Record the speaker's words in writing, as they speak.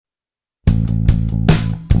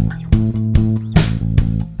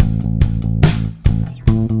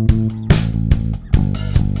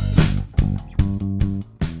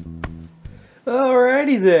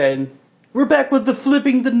then, we're back with the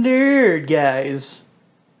Flipping the Nerd, guys.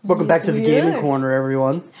 Welcome back to the Gaming Corner,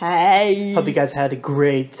 everyone. Hey. Hope you guys had a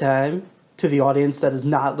great time. To the audience that is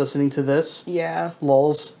not listening to this. Yeah.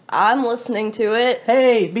 Lols. I'm listening to it.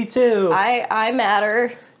 Hey, me too. I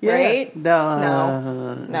matter, yeah. right?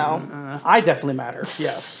 No. I definitely matter,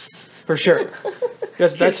 yes. For sure.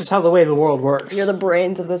 That's just how the way the world works. You're the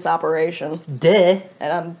brains of this operation. Duh.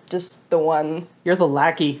 And I'm just the one. You're the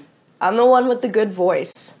lackey. I'm the one with the good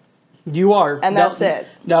voice. You are. And that's it.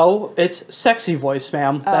 No, it's sexy voice,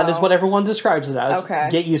 ma'am. That is what everyone describes it as. Okay.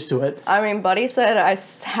 Get used to it. I mean, Buddy said I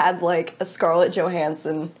had, like, a Scarlett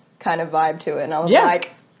Johansson kind of vibe to it. And I was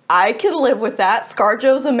like, I can live with that.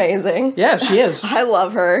 ScarJo's amazing. Yeah, she is. I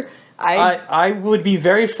love her. I would be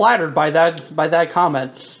very flattered by that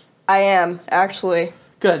comment. I am, actually.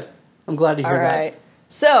 Good. I'm glad to hear that. All right.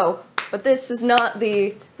 So, but this is not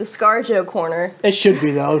the ScarJo corner. It should be,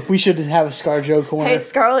 though. We should have a ScarJo corner. Hey,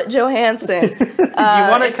 Scarlett Johansson. You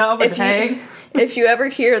want to come and hang? If you ever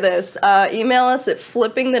hear this, email us at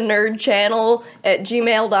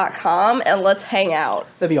flippingthenerdchannel@gmail.com and let's hang out.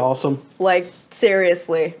 That'd be awesome. Like,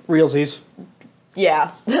 seriously. Realsies.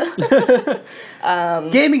 Yeah.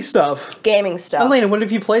 Gaming stuff. Gaming stuff. Elena, what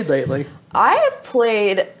have you played lately? I have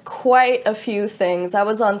played quite a few things. I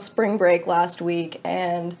was on spring break last week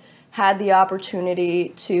and had the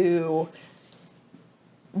opportunity to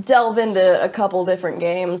delve into a couple different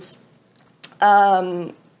games.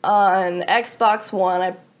 On Xbox One,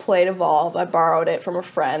 I played Evolve. I borrowed it from a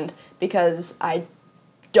friend because I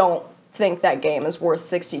don't think that game is worth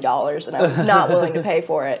 $60 and I was not willing to pay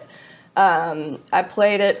for it. I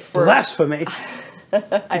played it for... Blasphemy.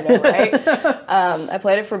 I know, right? I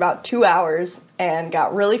played it for about 2 hours and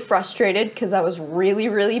got really frustrated because I was really,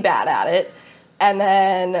 really bad at it. And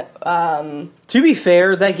then... to be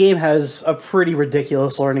fair, that game has a pretty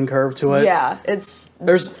ridiculous learning curve to it. Yeah,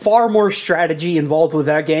 There's far more strategy involved with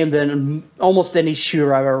that game than almost any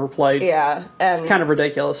shooter I've ever played. Yeah. And it's kind of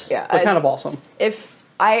ridiculous, but kind of awesome.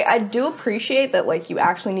 I do appreciate that, like, you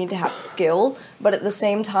actually need to have skill, but at the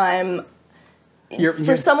same time...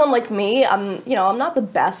 For someone like me, I'm not the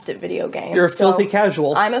best at video games. You're a filthy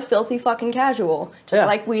casual. I'm a filthy fucking casual, just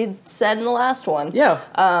like we said in the last one. Yeah.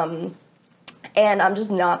 And I'm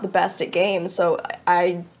just not the best at games, so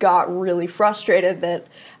I got really frustrated that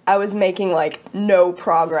I was making, like, no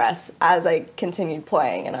progress as I continued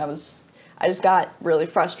playing, and I just got really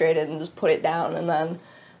frustrated and just put it down, and then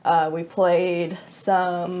we played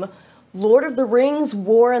some Lord of the Rings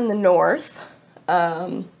War in the North,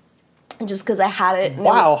 just because I had it.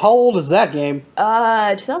 Wow, how old is that game?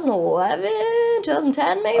 2011,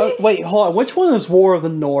 2010 maybe? Wait, hold on. Which one is War of the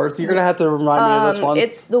North? You're going to have to remind me of this one.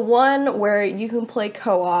 It's the one where you can play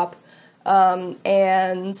co-op,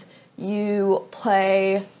 and you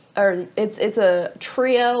play, or it's a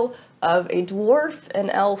trio of a dwarf,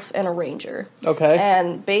 an elf, and a ranger. Okay.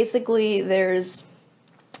 And basically there's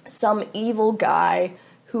some evil guy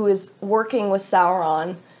who is working with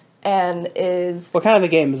Sauron, and is... What kind of a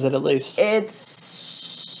game is it, at least? It's...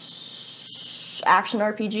 action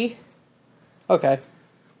RPG. Okay.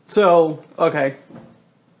 So, okay.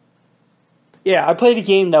 Yeah, I played a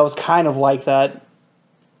game that was kind of like that.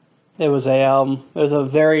 It was a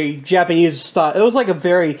very Japanese style... It was like a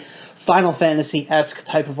very Final Fantasy-esque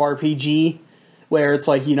type of RPG, where it's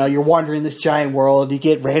like, you're wandering this giant world, you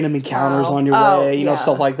get random encounters on your way,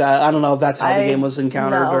 stuff like that. I don't know if that's how the game was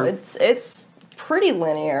encountered. No, it's pretty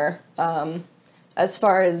linear, as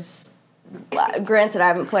far as, granted I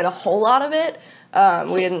haven't played a whole lot of it,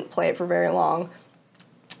 we didn't play it for very long,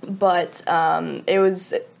 but it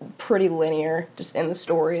was pretty linear, just in the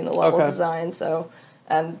story and the level design,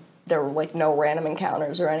 and there were, like, no random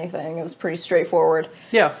encounters or anything, it was pretty straightforward.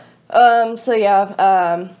 Yeah.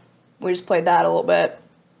 We just played that a little bit,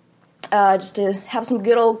 just to have some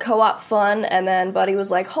good old co-op fun, and then Buddy was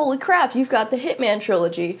like, holy crap, you've got the Hitman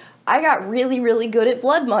trilogy. I got really, really good at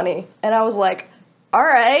Blood Money. And I was like,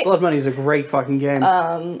 alright. Blood Money is a great fucking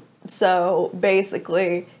game. So,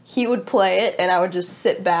 basically, he would play it, and I would just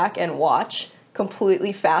sit back and watch,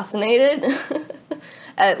 completely fascinated,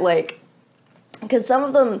 at, like, because some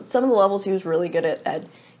of the levels he was really good at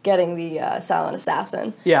getting the silent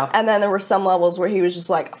assassin. Yeah. And then there were some levels where he was just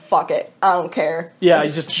like, fuck it, I don't care. Yeah, he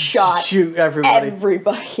just shoot everybody.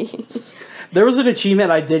 There was an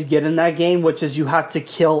achievement I did get in that game, which is you have to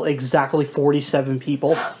kill exactly 47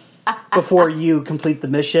 people before you complete the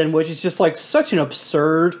mission, which is just, like, such an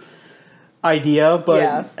absurd idea, but...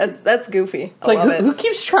 Yeah, that's goofy. I love it. Who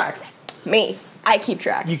keeps track? Me. I keep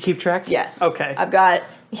track. You keep track? Yes. Okay. I've got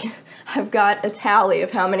a tally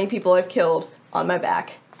of how many people I've killed on my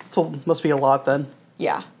back. Must be a lot, then.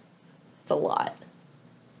 Yeah. It's a lot.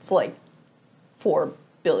 It's like 4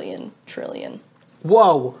 billion trillion.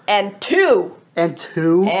 Whoa. And 2. And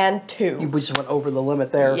 2? And 2. We just went over the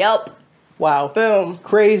limit there. Yep. Wow. Boom.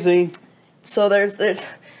 Crazy. So there's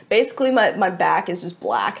basically my back is just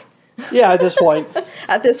black. Yeah, at this point.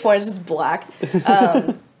 At this point, it's just black.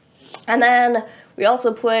 And then we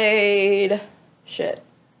also played... Shit.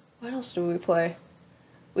 What else did we play?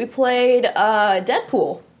 We played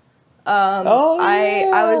Deadpool.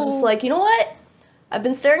 I was just like, you know what? I've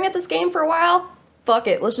been staring at this game for a while. Fuck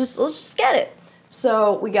it. Let's just get it.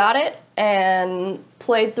 So we got it and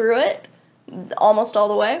played through it almost all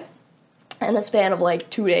the way in the span of like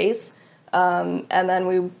 2 days. And then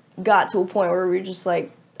we got to a point where we were just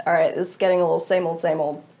like, all right, this is getting a little same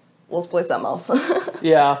old. Let's play something else.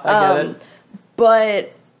 Yeah, I get it.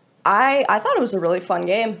 But I thought it was a really fun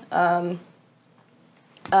game.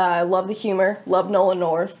 I love the humor, love Nolan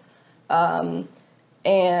North. And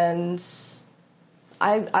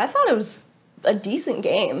I thought it was a decent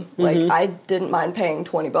game. Like, I didn't mind paying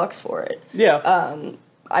 $20 for it. Yeah.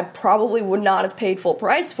 I probably would not have paid full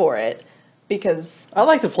price for it because... I'd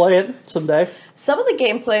like to play it someday. Some of the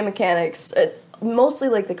gameplay mechanics, mostly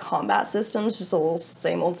like the combat systems, just a little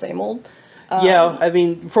same old. Yeah, I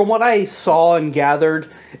mean, from what I saw and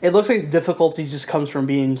gathered, it looks like the difficulty just comes from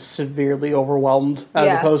being severely overwhelmed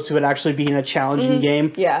as opposed to it actually being a challenging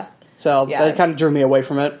game. Yeah. So that kind of drew me away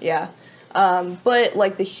from it. Yeah. But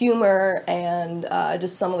like the humor and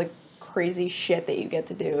just some of the crazy shit that you get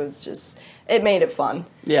to do is just, it made it fun.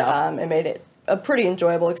 Yeah. It made it a pretty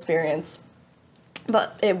enjoyable experience.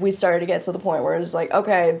 But we started to get to the point where it was like,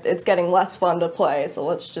 okay, it's getting less fun to play, so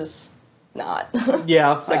let's just not.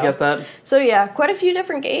 Yeah, I get that. So yeah, quite a few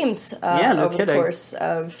different games over kidding. the course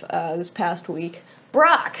of this past week.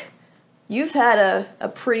 Brock, you've had a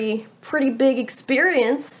pretty big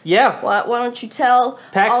experience. Yeah. Why don't you tell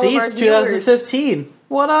PAX all of our East viewers? 2015.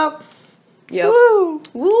 What up? Yep. Woo!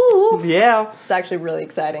 Woo! Yeah. It's actually really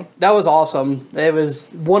exciting. That was awesome. It was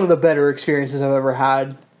one of the better experiences I've ever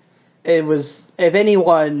had. It was, if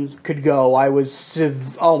anyone could go,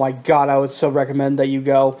 oh my god, I would so recommend that you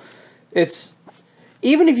go. It's,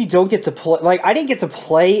 even if you don't get to play, like, I didn't get to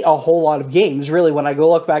play a whole lot of games, really, when I go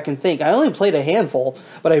look back and think. I only played a handful,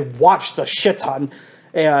 but I watched a shit ton.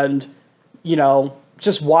 And, you know,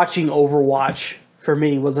 just watching Overwatch, for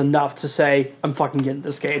me, was enough to say, I'm fucking getting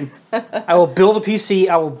this game. I will build a PC,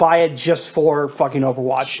 I will buy it just for fucking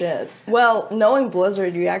Overwatch. Shit. Well, knowing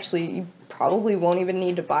Blizzard, you probably won't even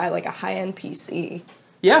need to buy, like, a high-end PC.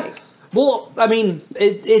 Yeah. Like, well, I mean,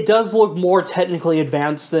 it does look more technically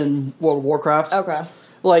advanced than World of Warcraft. okay.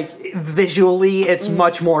 Like, visually, it's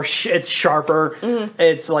much more, it's sharper.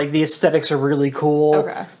 It's, like, the aesthetics are really cool.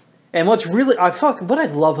 Okay. And what I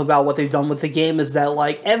love about what they've done with the game is that,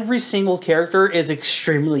 like, every single character is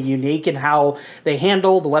extremely unique in how they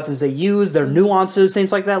handle the weapons they use, their nuances,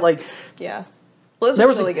 things like that. Like, yeah.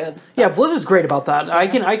 Blizzard's really good. Yeah, Blizzard's great about that.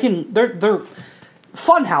 Yeah. They're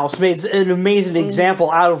Funhouse made an amazing example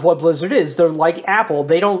out of what Blizzard is. They're like Apple.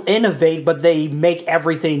 They don't innovate, but they make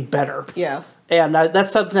everything better. Yeah. And that's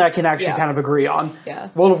something that I can actually kind of agree on. Yeah.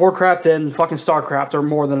 World of Warcraft and fucking StarCraft are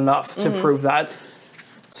more than enough to prove that.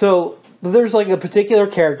 So, there's like a particular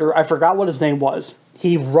character, I forgot what his name was.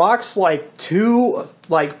 He rocks like 2,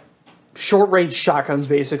 like, short-range shotguns,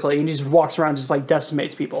 basically, and he just walks around and just, like,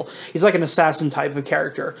 decimates people. He's like an assassin type of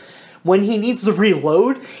character. When he needs to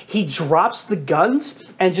reload, he drops the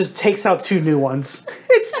guns and just takes out 2 new ones.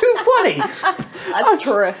 It's too funny. That's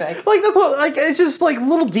terrific. Like, that's what, like, it's just, like,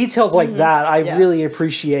 little details like that I really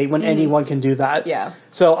appreciate when anyone can do that. Yeah.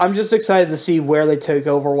 So, I'm just excited to see where they take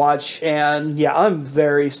Overwatch, and, yeah, I'm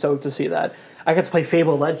very stoked to see that. I got to play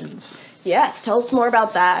Fable Legends. Yes, tell us more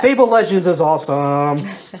about that. Fable Legends is awesome.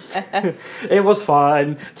 It was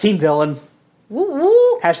fun. Team Villain. Woo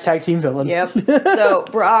woo. Hashtag Team Villain. Yep. So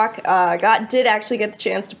Brock did actually get the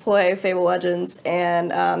chance to play Fable Legends,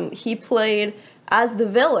 and he played as the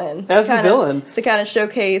villain. To kind of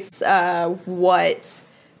showcase what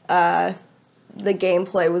the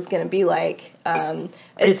gameplay was going to be like.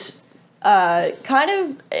 It's kind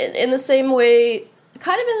of in the same way,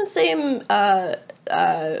 kind of in the same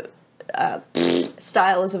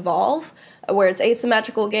style as Evolve, where it's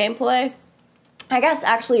asymmetrical gameplay. I guess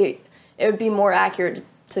actually it would be more accurate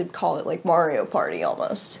to call it like Mario Party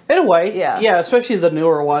almost. In a way. Yeah. Yeah, especially the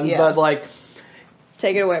newer one. Yeah. But, like,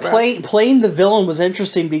 take it away, bro. Playing the villain was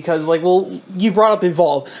interesting because, like, well, you brought up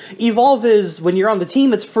Evolve. Evolve is, when you're on the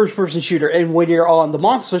team, it's a first-person shooter, and when you're on the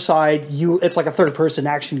monster side, it's like a third-person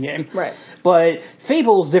action game. Right. But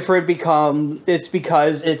Fable's different because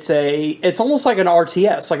it's almost like an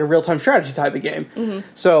RTS, like a real-time strategy type of game.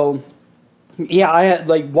 So Yeah, I had,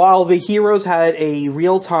 like, while the heroes had a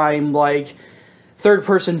real-time, like,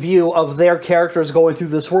 third-person view of their characters going through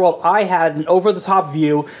this world, I had an over-the-top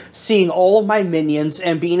view, seeing all of my minions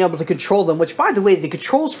and being able to control them, which, by the way, the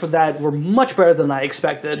controls for that were much better than I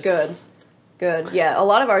expected. Good. Yeah, a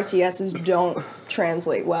lot of RTSs don't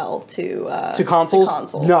translate well to consoles. To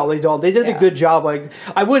console. No, they don't. They did a good job. Like,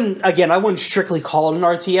 I wouldn't strictly call it an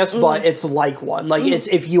RTS, but it's like one. Like, it's,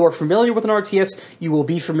 if you are familiar with an RTS, you will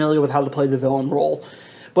be familiar with how to play the villain role.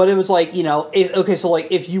 But it was like, you know,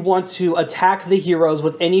 if you want to attack the heroes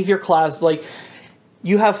with any of your class, like,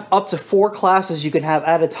 you have up to 4 classes you can have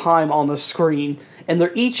at a time on the screen, and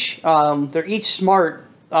they're each smart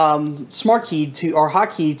keyed to, or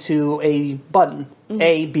hotkey to a button,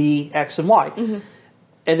 A, B, X, and Y.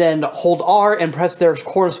 And then hold R and press their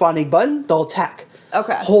corresponding button, they'll attack.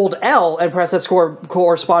 Okay. Hold L and press that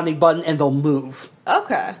corresponding button, and they'll move.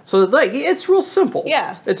 Okay. So, like, it's real simple.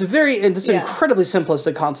 Yeah. It's an incredibly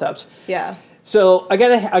simplistic concept. Yeah. So I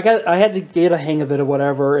had to get a hang of it or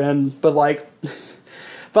whatever,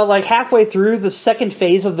 but halfway through the second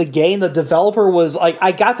phase of the game, the developer was like,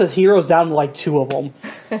 I got the heroes down to like 2 of them,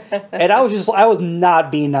 and I was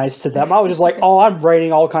not being nice to them. I was just like, oh, I'm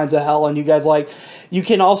raining all kinds of hell, and you guys, like, you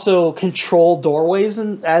can also control doorways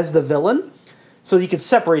as the villain, so you can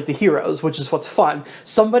separate the heroes, which is what's fun.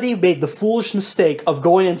 Somebody made the foolish mistake of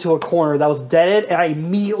going into a corner that was deaded, and I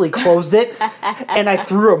immediately closed it, and I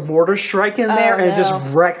threw a mortar strike in there, and it just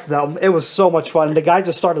wrecked them. It was so much fun. The guy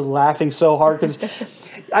just started laughing so hard, because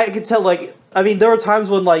I could tell, like, I mean, there were times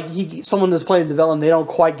when, like, someone is playing the villain, they don't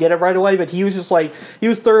quite get it right away, but he was just, like, he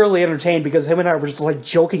was thoroughly entertained, because him and I were just, like,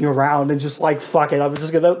 joking around, and just, like, fuck it, I'm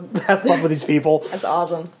just gonna have fun with these people. That's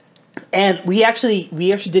awesome. And we actually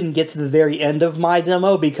didn't get to the very end of my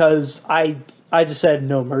demo because I just said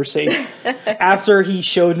no mercy. After he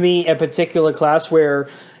showed me a particular class where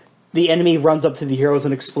the enemy runs up to the heroes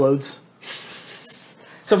and explodes.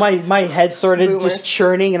 So my head started just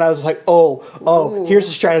churning, and I was like, oh, here's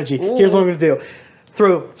the strategy. Ooh. Here's what I'm going to do.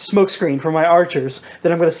 Throw smoke screen for my archers.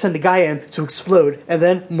 Then I'm going to send a guy in to explode, and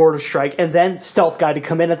then mortar strike, and then stealth guy to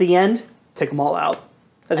come in at the end, take them all out.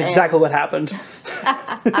 That's exactly what happened.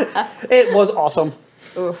 It was awesome.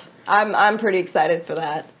 Oof. I'm pretty excited for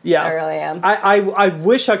that. Yeah. I really am. I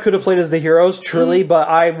wish I could have played as the heroes, truly, but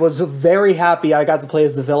I was very happy I got to play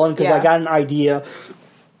as the villain, because I got an idea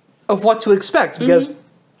of what to expect, because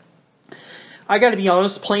I gotta be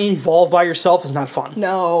honest, playing Evolve by yourself is not fun.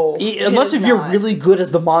 No. Unless if you're really good as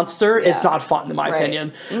the monster, it's not fun, in my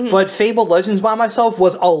opinion. But Fable Legends by myself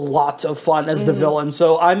was a lot of fun as the villain,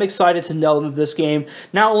 so I'm excited to know that this game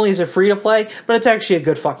not only is it free to play, but it's actually a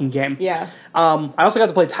good fucking game. Yeah. I also got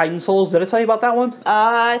to play Titan Souls. Did I tell you about that one?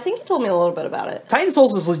 I think you told me a little bit about it. Titan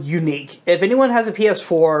Souls is unique. If anyone has a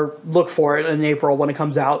PS4, look for it in April when it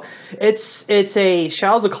comes out. It's a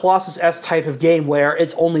Shadow of the Colossus-esque type of game where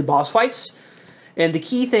it's only boss fights. And the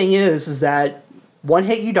key thing is that one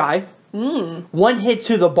hit you die, one hit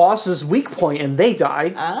to the boss's weak point and they die,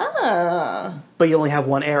 but you only have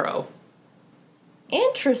one arrow.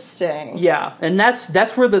 Interesting. Yeah, and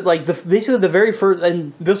that's where basically the very first,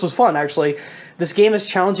 and this was fun actually. This game is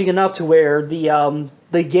challenging enough to where the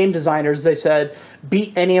game designers, they said,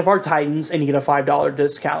 beat any of our Titans and you get a $5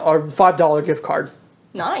 discount or $5 gift card.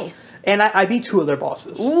 Nice. And I beat 2 of their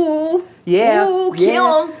bosses. Ooh. Yeah. Ooh,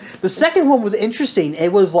 kill them. The second one was interesting.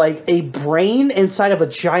 It was like a brain inside of a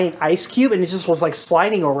giant ice cube, and it just was like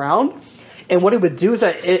sliding around. And what it would do is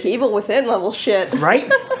that Evil Within level shit.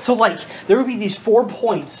 Right? So like there would be these 4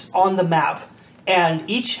 points on the map, and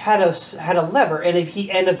each had a lever, and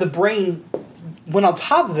if the brain went on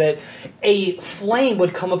top of it, a flame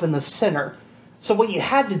would come up in the center. So what you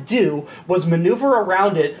had to do was maneuver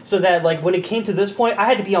around it so that, like, when it came to this point, I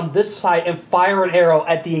had to be on this side and fire an arrow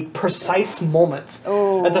at the precise moment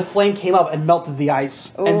that the flame came up and melted the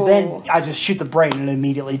ice. Ooh. And then I just shoot the brain and it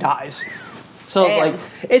immediately dies. So, like,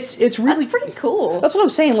 it's really... That's pretty cool. That's what I'm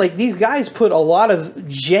saying. Like, these guys put a lot of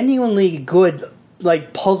genuinely good,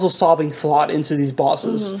 like, puzzle-solving thought into these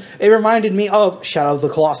bosses. It reminded me of Shadow of the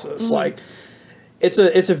Colossus. Like... It's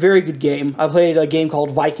a very good game. I played a game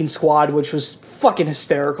called Viking Squad, which was fucking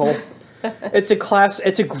hysterical. It's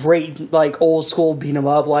a great, like, old school beat 'em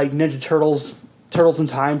up, like Ninja Turtles in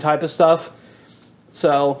Time type of stuff.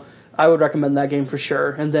 So I would recommend that game for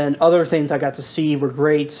sure. And then other things I got to see were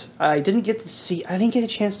great. I didn't get a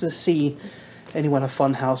chance to see anyone at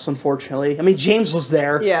Funhouse, unfortunately. I mean, James was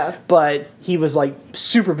there, but he was like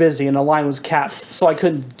super busy and the line was capped, so I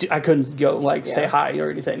couldn't go like say hi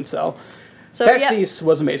or anything. So PAX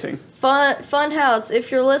was amazing. Funhouse,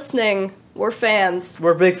 if you're listening, we're fans.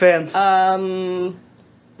 We're big fans.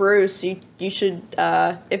 We're Bruce, you should,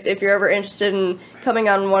 if you're ever interested in coming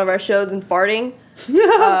on one of our shows and farting,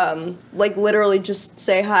 like literally just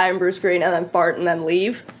say hi, I'm Bruce Green, and then fart and then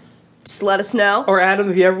leave. Just let us know. Or Adam,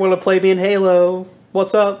 if you ever want to play me in Halo,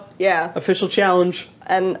 what's up? Yeah. Official challenge.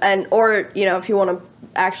 And or, if you want to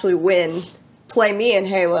actually win, play me in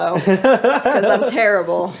Halo, because I'm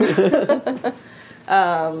terrible. So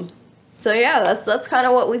yeah, that's kind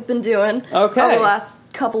of what we've been doing over the last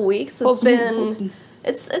couple weeks.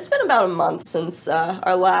 It's been about a month since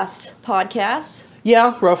our last podcast.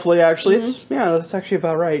 Yeah, roughly actually. That's actually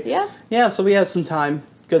about right. Yeah. Yeah, so we had some time.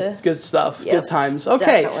 Good stuff. Yep, good times.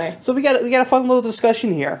 Okay. Definitely. So we got a fun little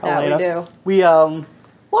discussion here, Elena. We do. We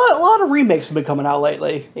a lot of remakes have been coming out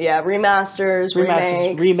lately. Yeah, remakes,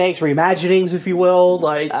 reimaginings, if you will,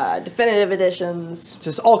 like definitive editions,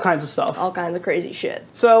 just all kinds of stuff, all kinds of crazy shit.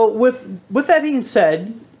 So with that being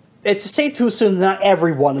said, it's safe to assume that not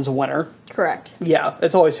everyone is a winner. Correct. Yeah,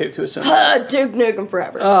 it's always safe to assume. Duke Nukem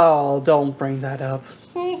Forever. Oh, don't bring that up.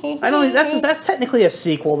 I don't. That's technically a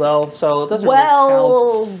sequel though, so it doesn't really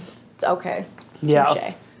count. Okay.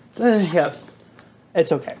 Yeah. Yeah.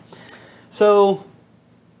 It's okay. So,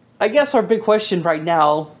 I guess our big question right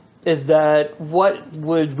now is that what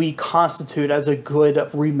would we constitute as a good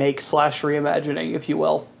remake / reimagining, if you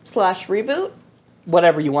will? / reboot?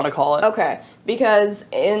 Whatever you want to call it. Okay. Because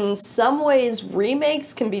in some ways,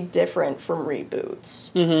 remakes can be different from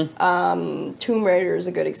reboots. Mm-hmm. Tomb Raider is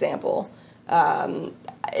a good example.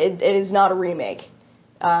 It is not a remake.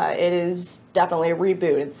 It is definitely a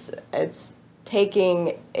reboot. It's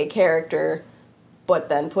taking a character, but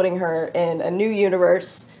then putting her in a new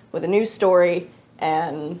universe with a new story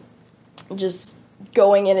and just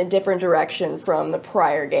going in a different direction from the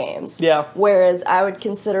prior games. Yeah. Whereas I would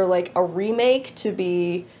consider like a remake to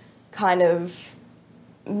be kind of...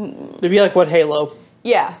 It'd be like what Halo.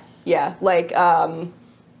 Yeah. Like Combat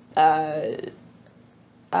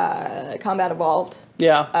Evolved.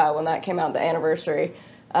 Yeah. When that came out, the anniversary.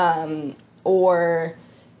 Or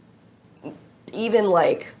even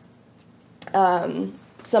like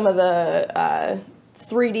some of the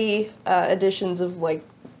 3D editions of like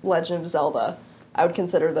Legend of Zelda. I would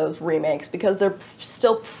consider those remakes because they're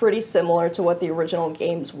still pretty similar to what the original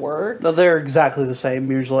games were. No, they're exactly the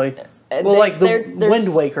same usually. Well, like the Wind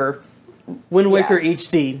Waker. Wind Waker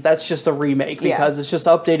HD, that's just a remake because it's just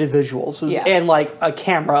updated visuals and like a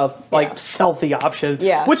camera selfie option,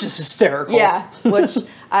 which is hysterical. Yeah, which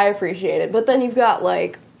I appreciated. But then you've got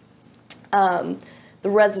like the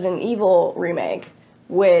Resident Evil remake,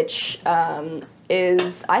 which I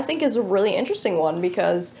think is a really interesting one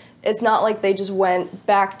because it's not like they just went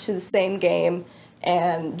back to the same game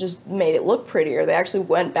and just made it look prettier. They actually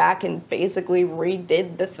went back and basically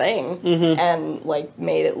redid the thing and like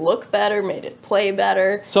made it look better, made it play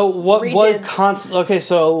better. So okay,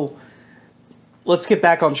 so let's get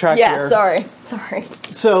back on track here. Yeah, sorry.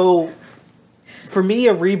 So for me,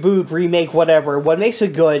 a reboot, remake, whatever, what makes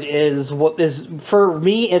it good is for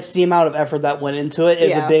me, it's the amount of effort that went into it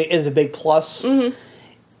is a big plus. Mm-hmm.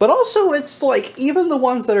 But also, it's like, even the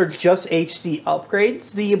ones that are just HD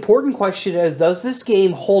upgrades, the important question is, does this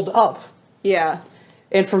game hold up? Yeah.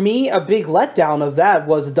 And for me, a big letdown of that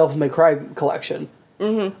was the Devil May Cry collection.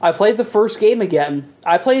 Mm-hmm. I played the first game again.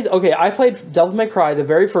 I played Devil May Cry, the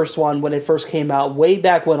very first one, when it first came out, way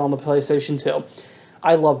back when on the PlayStation 2.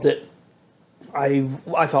 I loved it. I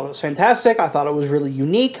thought it was fantastic. I thought it was really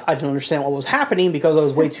unique. I didn't understand what was happening because I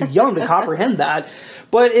was way too young to comprehend that.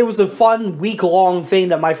 But it was a fun, week-long thing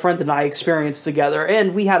that my friend and I experienced together,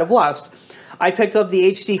 and we had a blast. I picked up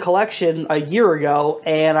the HD collection a year ago,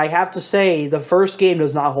 and I have to say, the first game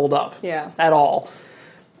does not hold up at all.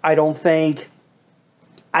 I don't think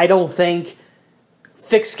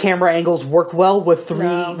fixed camera angles work well with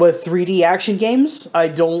 3D action games. I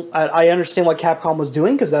understand what Capcom was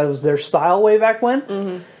doing because that was their style way back when.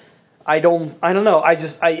 Mm-hmm. I don't know.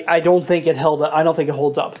 I don't think it held up. I don't think it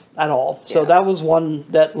holds up at all. So that was one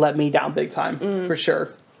that let me down big time for sure.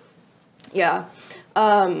 Yeah.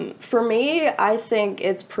 For me, I think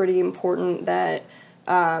it's pretty important that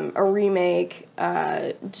a remake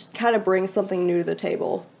just kind of brings something new to the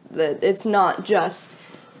table. That it's not just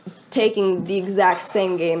taking the exact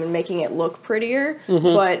same game and making it look prettier,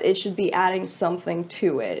 but it should be adding something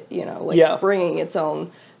to it, bringing its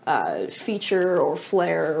own feature or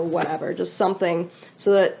flair or whatever, just something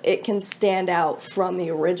so that it can stand out from the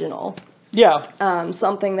original. Yeah.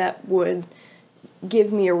 Something that would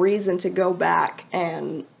give me a reason to go back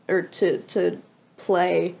or to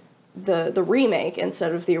play the remake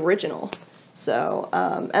instead of the original. So,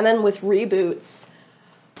 and then with reboots,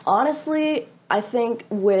 honestly, I think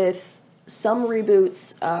with some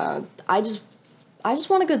reboots, I just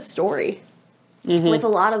want a good story. With a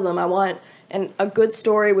lot of them, I want a good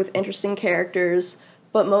story with interesting characters.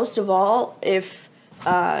 But most of all, if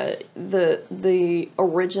the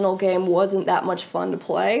original game wasn't that much fun to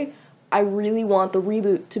play, I really want the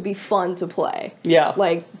reboot to be fun to play. Yeah.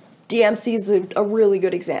 Like, DMC is a really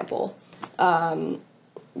good example.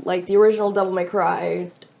 Like, the original Devil May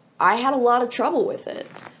Cry, I had a lot of trouble with it.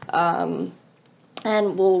 And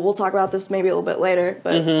we'll talk about this maybe a little bit later,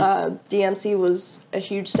 but DMC was a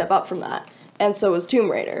huge step up from that. And so was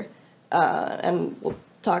Tomb Raider. And we'll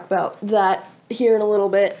talk about that here in a little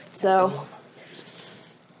bit, so...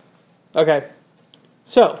 Okay.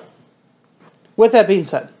 So, with that being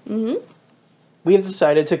said, we have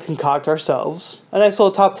decided to concoct ourselves a nice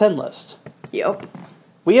little top 10 list. Yep.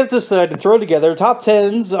 We have decided to throw together top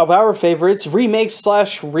 10s of our favorites, remakes /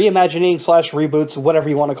 reimagining / reboots, whatever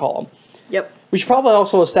you want to call them. Yep. We should probably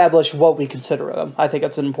also establish what we consider them. I think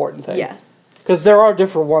that's an important thing. Yeah. Because there are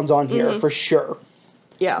different ones on here, for sure.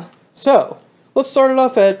 Yeah. So, let's start it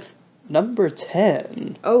off at number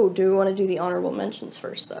 10. Oh, do we want to do the honorable mentions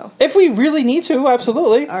first, though? If we really need to,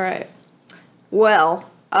 absolutely. All right. Well,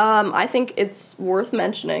 I think it's worth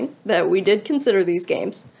mentioning that we did consider these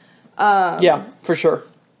games. Yeah, for sure.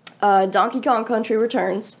 Donkey Kong Country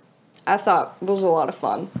Returns, I thought was a lot of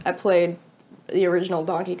fun. I played the original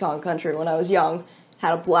Donkey Kong Country when I was young,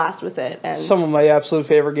 had a blast with it. And some of my absolute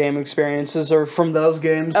favorite game experiences are from those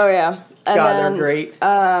games. Oh, yeah. And God, then, they're great.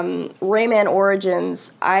 Rayman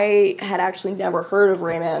Origins, I had actually never heard of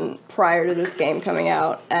Rayman prior to this game coming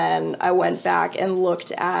out, and I went back and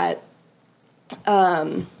looked at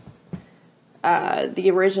the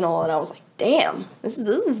original, and I was like, damn, this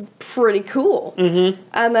is pretty cool. Mm-hmm.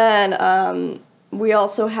 And then we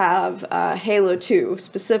also have Halo 2,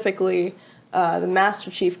 specifically the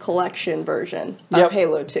Master Chief Collection version of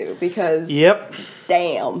Halo 2, because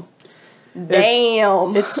damn.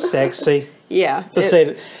 It's sexy. Yeah. To say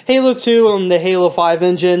it. Halo 2 on the Halo 5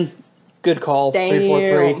 engine, good call. Damn.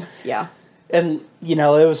 343. Yeah. And, you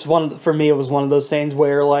know, it was for me, it was one of those things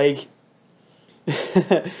where, like,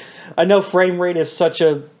 I know frame rate is such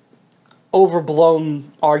a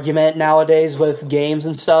overblown argument nowadays with games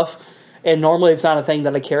and stuff, and normally it's not a thing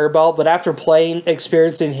that I care about, but after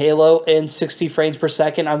experiencing Halo in 60 frames per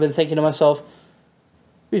second, I've been thinking to myself,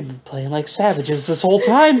 we've been playing like savages this whole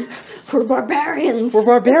time. We're barbarians.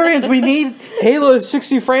 We need Halo at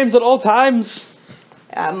 60 frames at all times.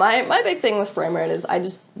 My big thing with frame rate is I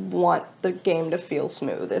just want the game to feel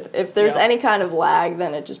smooth. If there's any kind of lag,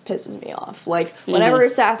 then it just pisses me off. Like, whenever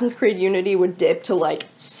Assassin's Creed Unity would dip to, like,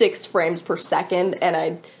 6 frames per second and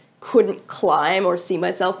I couldn't climb or see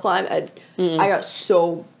myself climb, I got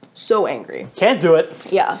so angry. Can't do it.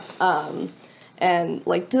 Yeah. And,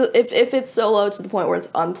 like, if it's so low to the point where it's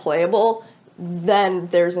unplayable, then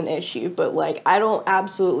there's an issue. But, like, I don't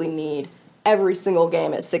absolutely need every single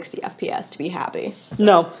game at 60 FPS to be happy. So.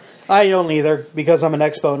 No, I don't either, because I'm an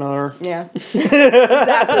Xbone owner. Yeah.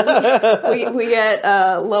 Exactly. We get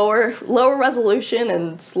lower resolution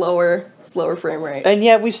and slower frame rate. And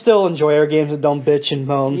yet we still enjoy our games and don't bitch and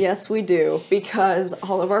moan. Yes, we do, because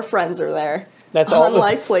all of our friends are there. That's all.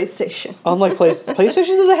 Unlike PlayStation. Unlike PlayStation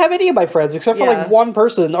doesn't have any of my friends, except for like one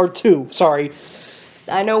person, or two, sorry.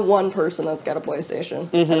 I know one person that's got a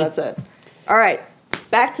PlayStation, and that's it. All right,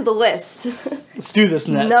 back to the list. Let's do this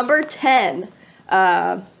next. Number 10.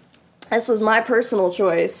 This was my personal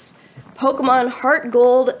choice. Pokemon Heart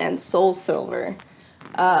Gold and Soul Silver.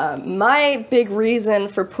 My big reason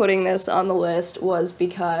for putting this on the list was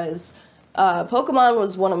because Pokemon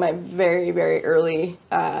was one of my very, very early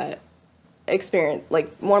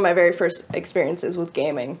one of my very first experiences with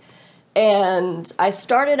gaming. And I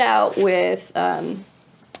started out with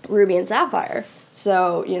Ruby and Sapphire.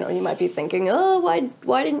 So, you know, you might be thinking, oh,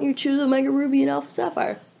 why didn't you choose Omega Ruby and Alpha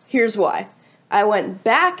Sapphire? Here's why. I went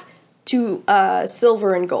back to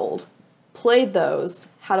Silver and Gold, played those,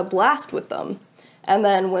 had a blast with them, and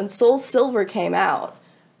then when Soul Silver came out,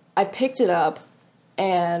 I picked it up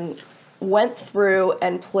and went through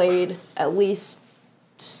and played at least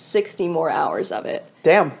 60 more hours of it.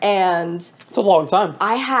 Damn. And it's a long time.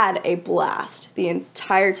 I had a blast the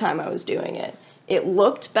entire time I was doing it. It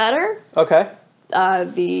looked better. Okay.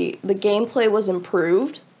 The gameplay was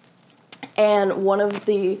improved, and one of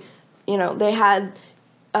the, you know, they had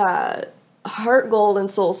Heart Gold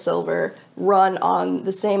and Soul Silver run on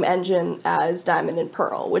the same engine as Diamond and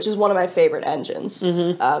Pearl, which is one of my favorite engines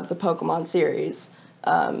of the Pokemon series.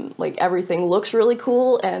 Like, everything looks really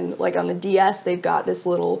cool, and like on the DS they've got this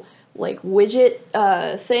little like widget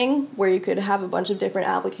thing where you could have a bunch of different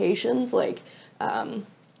applications, like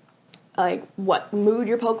what mood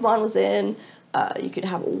your Pokemon was in, You could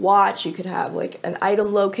have a watch. You could have like an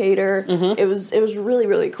item locator. Mm-hmm. It was really,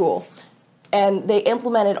 really cool. And they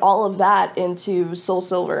implemented all of that into Soul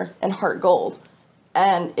Silver and Heart Gold.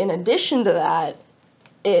 And in addition to that,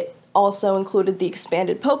 it also included the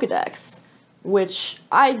expanded Pokédex, which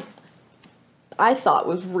I thought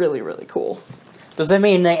was really, really cool. Does that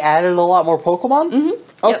mean they added a lot more Pokemon?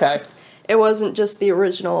 Mm-hmm. Okay. Yep. It wasn't just the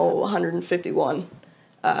original 151.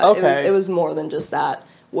 Okay. It was more than just that,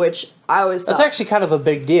 which I always thought... That's actually kind of a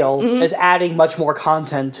big deal, is adding much more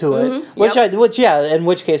content to it. Yep. In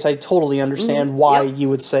which case I totally understand why Yep. you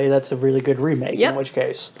would say that's a really good remake, Yep. in which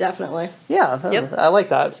case. Definitely. Yeah, Yep. I like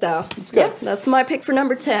that. So, it's good. yeah, that's my pick for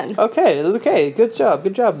number 10. Okay, that's okay. Good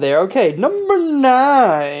job there. Okay, number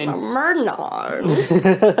 9. Number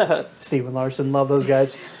 9. Steven Larson, love those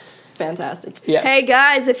guys. Fantastic. Yes. Hey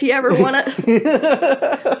guys, if you ever want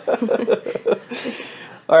to...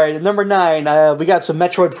 All right, number 9. We got some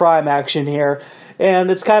Metroid Prime action here, and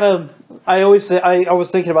it's kind of. I was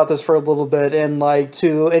thinking about this for a little bit, and like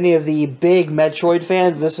to any of the big Metroid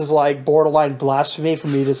fans, this is like borderline blasphemy for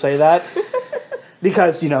me to say that,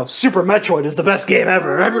 because Super Metroid is the best game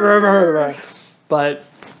ever. But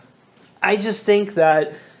I just think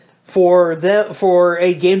that for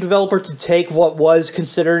a game developer to take what was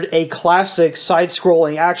considered a classic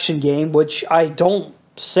side-scrolling action game, which I don't.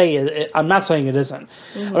 I'm not saying it isn't.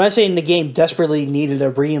 Mm-hmm. I'm not saying the game desperately needed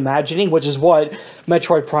a reimagining, which is what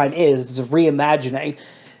Metroid Prime is. It's a reimagining.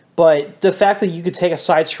 But the fact that you could take a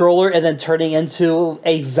side-scroller and then turn it into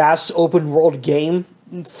a vast open-world game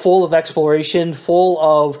full of exploration, full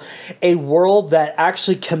of a world that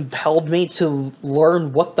actually compelled me to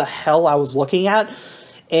learn what the hell I was looking at,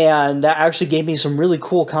 and that actually gave me some really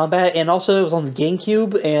cool combat, and also it was on the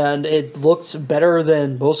GameCube, and it looked better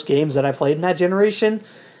than most games that I played in that generation,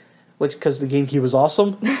 because the GameCube was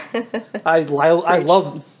awesome. I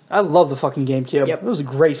love the fucking GameCube. Yep. It was a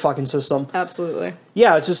great fucking system. Absolutely.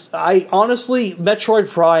 Yeah, honestly, Metroid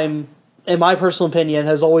Prime, in my personal opinion,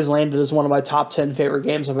 has always landed as one of my top 10 favorite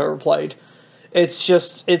games I've ever played. It's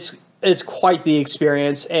quite the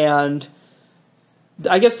experience, and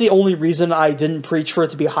I guess the only reason I didn't preach for it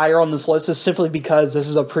to be higher on this list is simply because this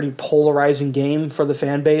is a pretty polarizing game for the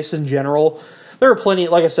fan base in general. There are plenty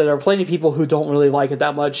of people who don't really like it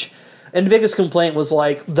that much. And the biggest complaint was,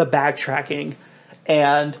 like, the backtracking.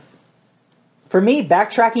 And for me,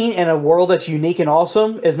 backtracking in a world that's unique and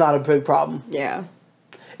awesome is not a big problem. Yeah.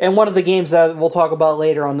 And one of the games that we'll talk about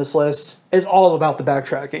later on this list is all about the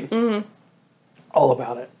backtracking. Mm-hmm. All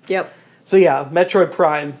about it. Yep. So yeah, Metroid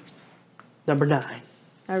Prime, number 9.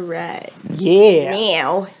 All right. Yeah.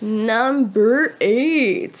 Now, number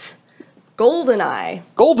 8. GoldenEye.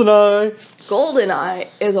 GoldenEye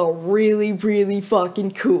is a really, really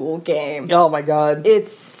fucking cool game. Oh my god.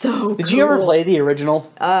 It's so cool. Did you ever play the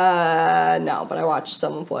original? No, but I watched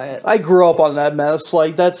someone play it. I grew up on that mess.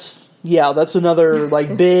 Like, that's another,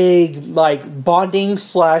 like, big, like, bonding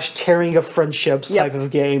 / tearing of friendships type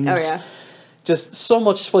of games. Oh, yeah. Just so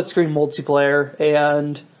much split-screen multiplayer,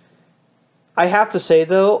 and I have to say,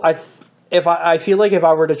 though, I feel like if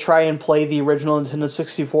I were to try and play the original Nintendo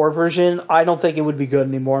 64 version, I don't think it would be good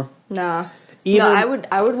anymore. Nah. I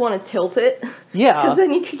would want to tilt it. Yeah. Because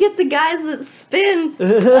then you could get the guys that spin.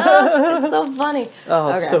 Oh, it's so funny. Oh,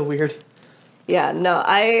 it's so weird. Yeah, no,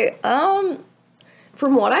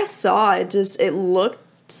 from what I saw, it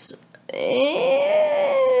looked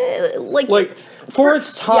like for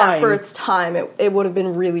its time. Yeah, for its time, it would have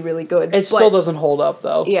been really, really good. It still doesn't hold up,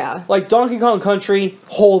 though. Yeah. Like, Donkey Kong Country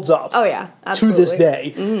holds up. Oh, yeah, absolutely. To this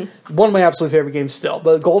day. Mm-hmm. One of my absolute favorite games still.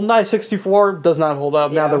 But GoldenEye 64 does not hold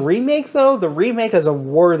up. Yeah. Now, the remake, though, is a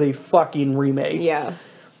worthy fucking remake. Yeah.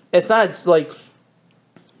 It's like,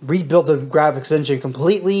 rebuild the graphics engine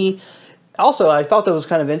completely. Also, I thought that was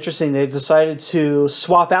kind of interesting. They decided to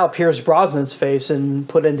swap out Pierce Brosnan's face and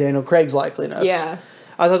put in Daniel Craig's likeliness. Yeah.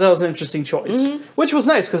 I thought that was an interesting choice, which was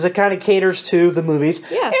nice because it kind of caters to the movies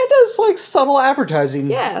and does like subtle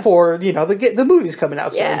advertising for the movies coming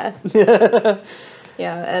out soon. Yeah,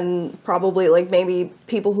 yeah, and probably like maybe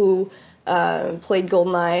people who played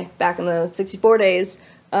GoldenEye back in the 64 days,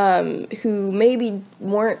 who maybe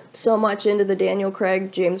weren't so much into the Daniel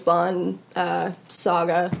Craig James Bond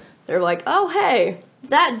saga. They're like, oh hey,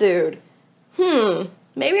 that dude.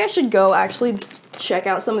 Maybe I should go actually check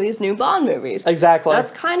out some of these new Bond movies. Exactly.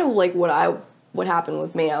 That's kind of like what happened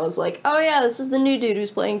with me. I was like, oh yeah, this is the new dude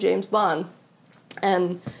who's playing James Bond.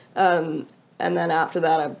 And then after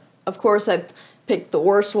that, I picked the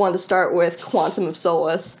worst one to start with, Quantum of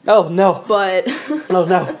Solace. Oh no. But oh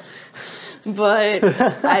no. But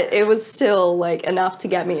it was still like enough to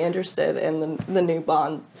get me interested in the new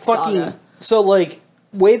Bond saga. So like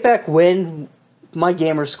way back when my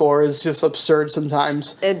gamer score is just absurd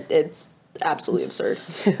sometimes. It's absolutely absurd.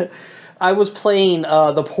 I was playing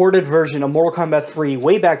the ported version of Mortal Kombat 3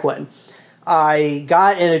 way back when. I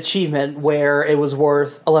got an achievement where it was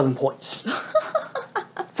worth 11 points.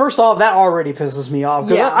 First off, that already pisses me off,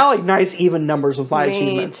 because I like nice even numbers with my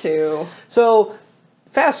achievements. Me too. So,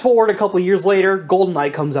 fast forward a couple of years later,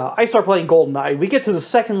 GoldenEye comes out. I start playing GoldenEye. We get to the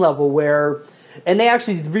second level where, and they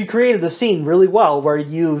actually recreated the scene really well, where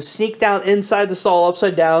you sneak down inside the stall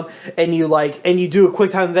upside down, and you do a quick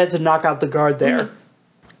time event to knock out the guard there.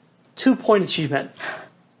 2-point achievement.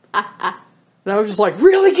 And I was just like,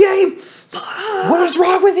 really, game? What is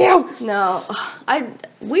wrong with you? No,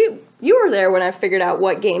 you were there when I figured out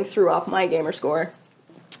what game threw off my gamer score.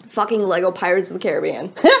 Fucking Lego Pirates of the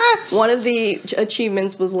Caribbean. One of the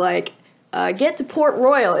achievements was like, get to Port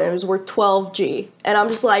Royal, and it was worth 12G. And I'm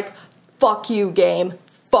just like, fuck you, game.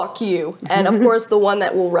 Fuck you. And of course, the one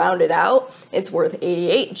that will round it out, it's worth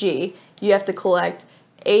 88G. You have to collect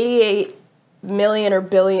 88 million or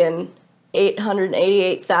billion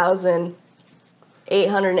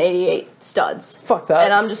 888,888 studs. Fuck that.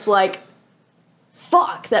 And I'm just like,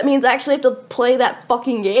 fuck, that means I actually have to play that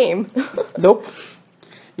fucking game. Nope.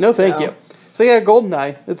 No, thank you. So yeah,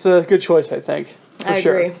 GoldenEye. It's a good choice, I think. I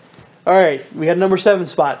agree. Alright, we got number 7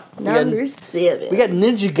 spot. Number 7. We got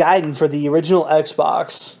Ninja Gaiden for the original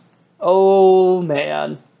Xbox. Oh,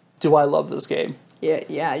 man. Do I love this game.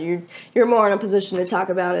 Yeah, you're more in a position to talk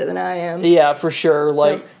about it than I am. Yeah, for sure.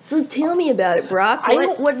 So tell me about it, Brock.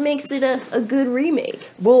 What makes it a good remake?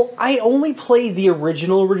 Well, I only played the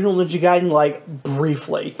original Ninja Gaiden,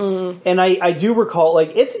 briefly. And I do recall,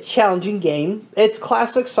 it's a challenging game. It's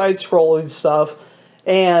classic side-scrolling stuff.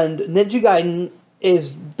 And Ninja Gaiden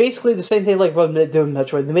is basically the same thing like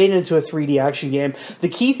Metroid. They made it into a 3D action game. The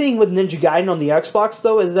key thing with Ninja Gaiden on the Xbox,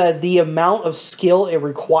 though, is that the amount of skill it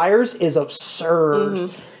requires is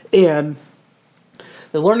absurd. And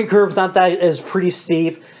the learning curve is not that is pretty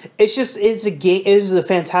steep. It's a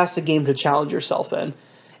fantastic game to challenge yourself in.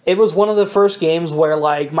 It was one of the first games where,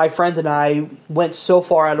 my friend and I went so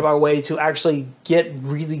far out of our way to actually get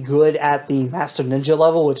really good at the Master Ninja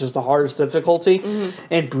level, which is the hardest difficulty,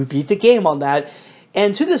 and we beat the game on that.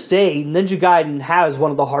 And to this day, Ninja Gaiden has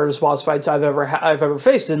one of the hardest boss fights I've ever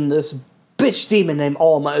faced, and this bitch demon named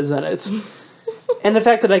Alma is in it. And the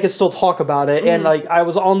fact that I can still talk about it, and I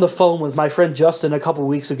was on the phone with my friend Justin a couple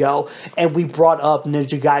weeks ago, and we brought up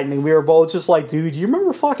Ninja Gaiden, and we were both just like, dude, you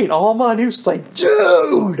remember fucking Alma? And he was like,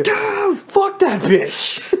 dude, fuck that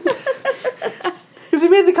bitch. Because he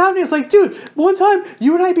made the comment, it's like, dude, one time,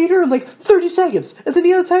 you and I beat her in 30 seconds, and then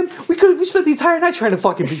the other time, we spent the entire night trying to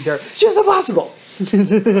fucking beat her. She was impossible.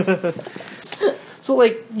 So,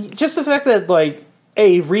 just the fact that,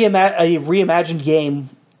 a reimagined game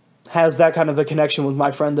has that kind of a connection with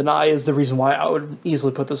my friend and I is the reason why I would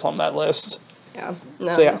easily put this on that list. Yeah.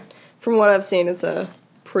 No. So, yeah. From what I've seen, it's a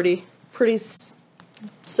pretty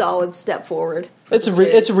solid step forward.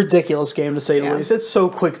 It's a ridiculous game, to say the least. It's so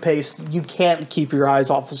quick-paced, you can't keep your eyes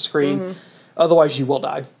off the screen. Otherwise, you will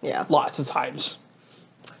die. Yeah. Lots of times.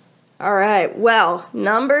 All right. Well,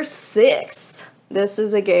 number 6. This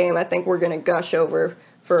is a game I think we're going to gush over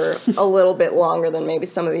for a little bit longer than maybe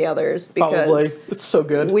some of the others. Because probably. It's so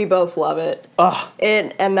good. We both love it.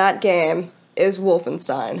 And that game is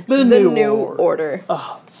Wolfenstein. The New Order.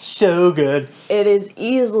 Oh, so good. It is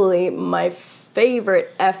easily my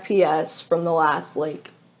favorite FPS from the last,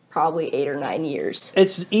 probably 8 or 9 years.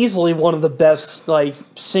 It's easily one of the best,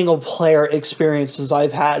 single-player experiences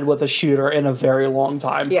I've had with a shooter in a very long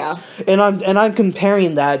time. Yeah. And I'm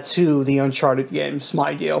comparing that to the Uncharted games,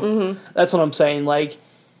 mind you. That's what I'm saying.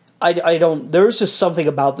 I don't... There's just something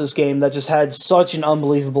about this game that just had such an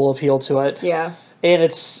unbelievable appeal to it. Yeah. And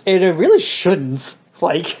it really shouldn't.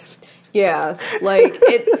 Yeah,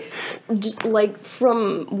 it just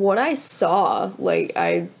from what I saw,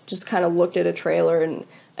 I just kind of looked at a trailer and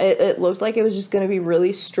it looked like it was just going to be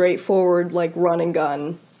really straightforward, run and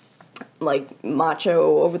gun,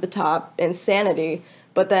 macho over the top insanity.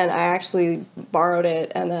 But then I actually borrowed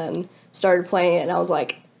it and then started playing it, and I was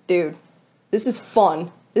like, dude, this is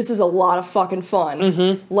fun. This is a lot of fucking fun.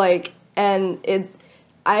 And like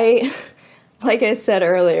I said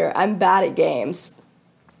earlier, I'm bad at games.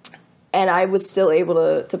 And I was still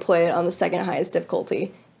able to play it on the second highest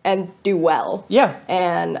difficulty and do well. Yeah.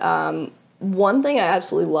 And one thing I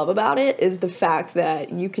absolutely love about it is the fact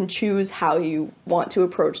that you can choose how you want to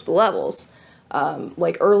approach the levels.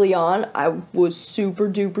 Early on, I was super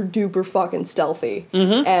duper duper fucking stealthy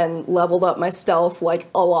and leveled up my stealth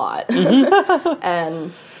a lot.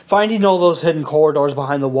 And finding all those hidden corridors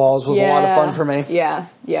behind the walls was a lot of fun for me. Yeah.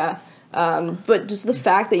 But just the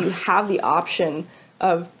fact that you have the option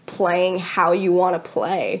of playing how you want to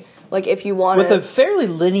play. Like, if you want with a fairly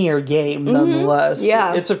linear game, nonetheless.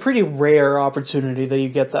 Yeah. It's a pretty rare opportunity that you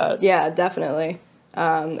get that. Yeah, definitely.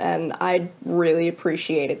 And I really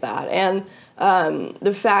appreciated that. And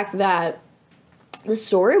the fact that the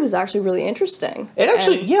story was actually really interesting. It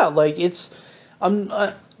actually, it's...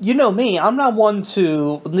 you know me, I'm not one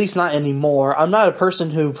to, at least not anymore, I'm not a person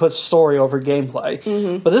who puts story over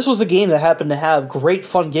gameplay. But this was a game that happened to have great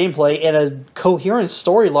fun gameplay and a coherent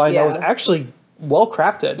storyline that was actually well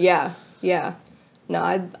crafted. Yeah. No,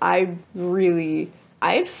 I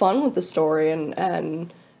had fun with the story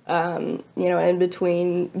and in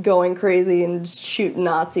between going crazy and just shooting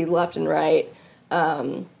Nazis left and right,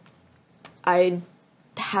 I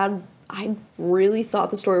really thought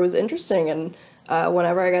the story was interesting, and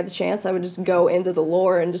whenever I got the chance, I would just go into the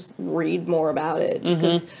lore and just read more about it, just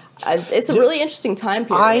because it's a really interesting time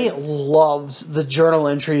period. I loved the journal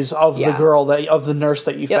entries of the girl of the nurse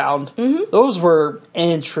that you found. Those were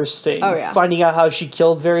interesting. Oh, yeah. Finding out how she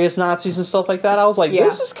killed various Nazis and stuff like that, I was like,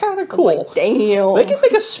 this is kind of cool. I was like, damn. They can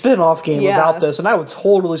make a spin-off game about this, and I would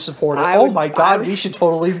totally support it. My god, we should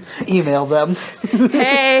totally email them.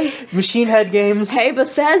 Hey. Machine Head Games. Hey,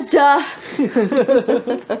 Bethesda.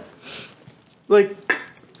 Like,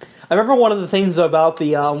 I remember one of the things about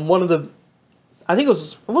the, I think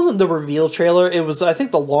it wasn't the reveal trailer, it was, I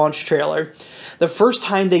think, the launch trailer. The first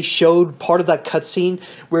time they showed part of that cutscene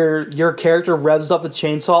where your character revs up the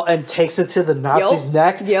chainsaw and takes it to the Nazi's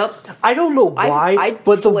neck. I don't know why,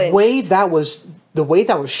 but the way that was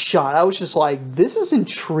shot, I was just like, this is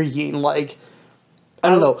intriguing. Like, I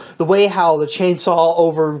don't know, the way how the chainsaw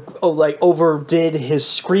overdid his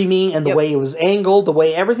screaming, and the way it was angled, the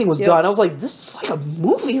way everything was done. I was like, this is like a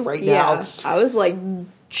movie right now. I was like,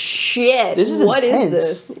 shit, what is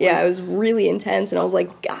this? Yeah, it was really intense, and I was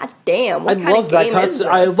like, god damn, what kind of game is this?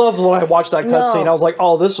 I loved when I watched that cutscene. I was like,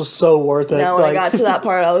 oh, this was so worth it. Now when I got to that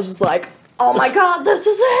part, I was just like, oh my god, this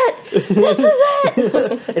is it! This is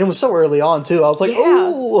it! And it was so early on, too. I was like,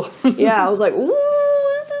 ooh! Yeah, I was like, ooh,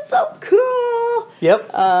 this is so cool!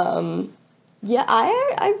 Yep. Yeah,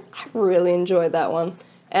 I really enjoyed that one.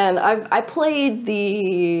 And I played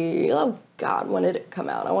when did it come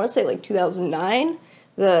out? I want to say like 2009,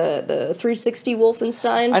 the 360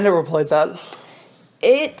 Wolfenstein. I never played that.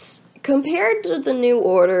 It's, compared to the New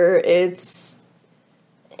Order, it's...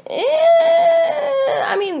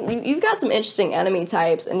 I mean, you've got some interesting enemy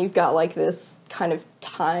types, and you've got like this kind of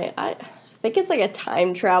time... I think it's like a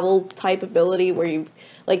time travel type ability where you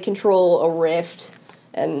like control a rift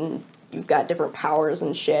and you've got different powers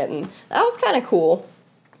and shit, and that was kind of cool.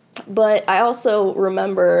 But I also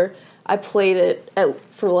remember I played it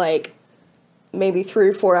for like maybe 3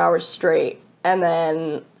 or 4 hours straight and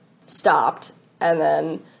then stopped, and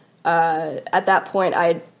then at that point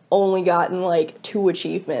I'd only gotten like 2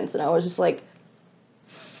 achievements, and I was just like,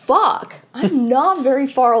 fuck, I'm not very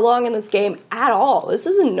far along in this game at all. This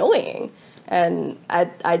is annoying. And I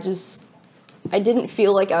didn't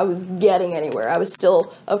feel like I was getting anywhere. I was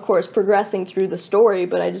still, of course, progressing through the story,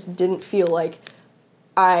 but I just didn't feel like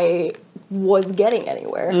I was getting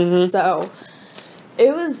anywhere. So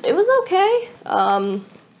it was okay.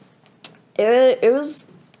 It was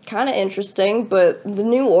kind of interesting, but the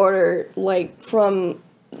New Order, like, from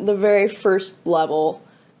the very first level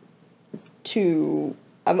to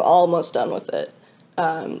I'm almost done with it,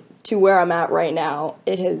 to where I'm at right now,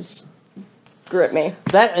 it has gripped me.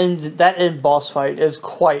 That end boss fight is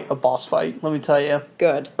quite a boss fight, let me tell you.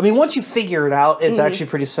 Good. I mean, once you figure it out, it's actually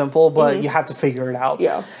pretty simple, but you have to figure it out.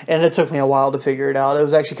 Yeah. And it took me a while to figure it out. It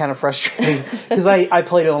was actually kind of frustrating, because I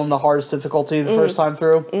played it on the hardest difficulty the first time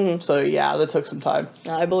through. So, yeah, that took some time.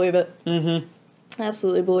 I believe it.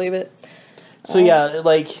 Absolutely believe it. So, yeah,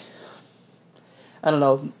 like, I don't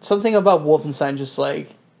know, something about Wolfenstein just, like,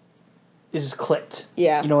 is clicked.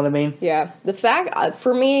 Yeah. You know what I mean? Yeah. The fact,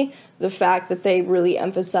 for me, the fact that they really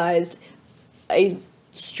emphasized a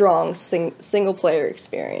strong single-player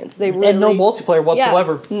experience. They really, and no multiplayer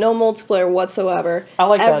whatsoever. Yeah, no multiplayer whatsoever. I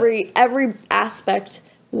like that. Every aspect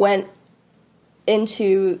went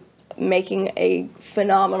into making a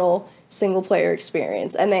phenomenal single-player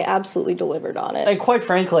experience, and they absolutely delivered on it. And quite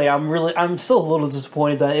frankly, I'm still a little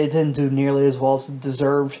disappointed that it didn't do nearly as well as it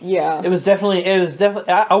deserved. Yeah. It was definitely,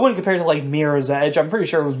 I wouldn't compare it to like Mirror's Edge. I'm pretty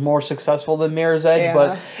sure it was more successful than Mirror's Edge,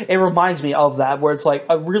 but it reminds me of that, where it's like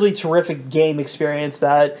a really terrific game experience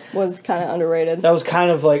that was kind of underrated. That was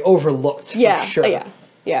kind of like overlooked, for sure. Yeah.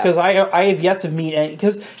 Because I have yet to meet any,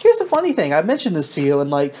 because here's the funny thing, I mentioned this to you,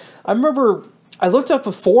 and like, I remember I looked up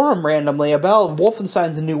a forum randomly about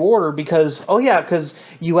Wolfenstein: The New Order because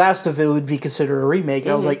you asked if it would be considered a remake,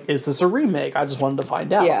 and I was like, "Is this a remake?" I just wanted to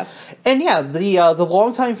find out. Yeah. And yeah, the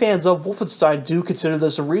longtime fans of Wolfenstein do consider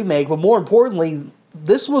this a remake, but more importantly,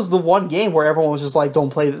 this was the one game where everyone was just like, "Don't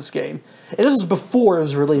play this game." And this was before it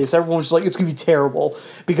was released. Everyone was just like, "It's gonna be terrible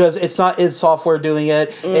because it's not id Software doing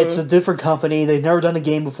it. It's a different company. They've never done a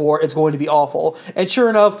game before. It's going to be awful." And sure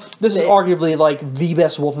enough, this is arguably like the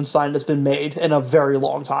best Wolfenstein that's been made in a very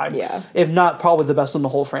long time. Yeah. If not, probably the best in the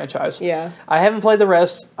whole franchise. Yeah. I haven't played the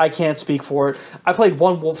rest. I can't speak for it. I played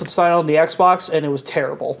one Wolfenstein on the Xbox, and it was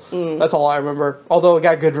terrible. That's all I remember. Although it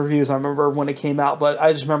got good reviews, I remember when it came out, but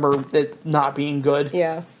I just remember it not being good.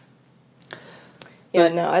 Yeah. Yeah,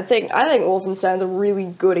 no, I think Wolfenstein's a really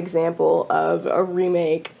good example of a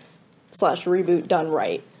remake / reboot done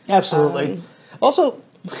right. Absolutely. Also,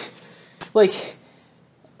 like,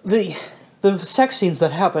 the sex scenes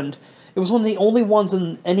that happened, it was one of the only ones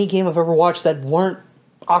in any game I've ever watched that weren't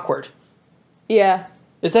awkward. Yeah.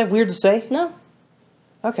 Is that weird to say? No.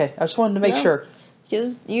 Okay, I just wanted to make sure.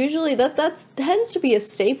 Because usually that tends to be a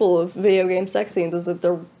staple of video game sex scenes, is that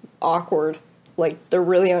they're awkward. Like, they're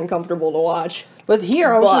really uncomfortable to watch. But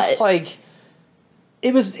here, I was just like,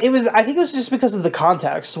 it was, I think it was just because of the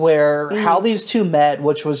context, where how these two met,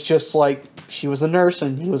 which was just like, she was a nurse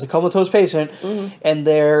and he was a comatose patient, and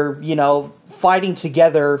they're, fighting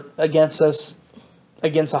together against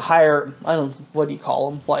a higher, I don't know, what do you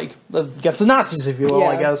call them? Like, against the Nazis, if you will,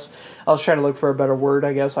 I guess. I was trying to look for a better word,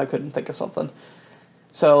 I guess, I couldn't think of something.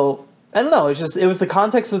 So, I don't know, it was the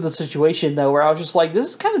context of the situation, though, where I was just like, this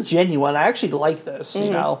is kind of genuine, I actually like this, you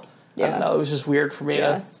know? Yeah. I don't know, it was just weird for me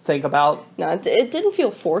to think about. No, it didn't feel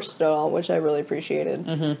forced at all, which I really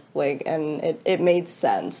appreciated. Like, and it made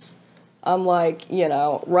sense. Unlike,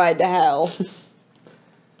 Ride to Hell.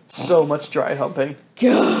 So much dry humping.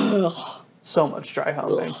 Ugh, So much dry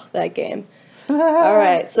humping. that game.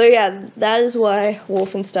 Alright, so yeah, that is why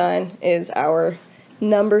Wolfenstein is our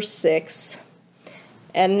number 6.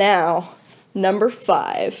 And now, number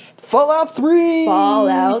 5. Fallout 3!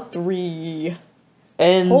 Fallout 3.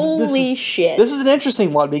 And Holy shit. This is an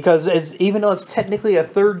interesting one because even though it's technically a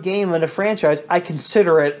third game in a franchise, I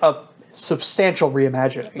consider it a substantial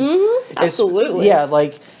reimagining. Absolutely. Yeah,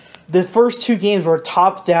 like the first two games were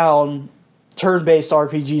top-down, turn-based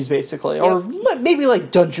RPGs, basically, or maybe like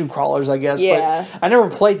dungeon crawlers, I guess. Yeah. But I never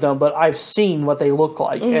played them, but I've seen what they look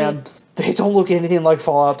like, and they don't look anything like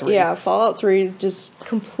Fallout 3. Yeah, Fallout 3 is just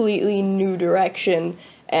completely new direction,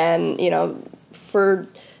 and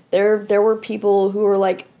there were people who were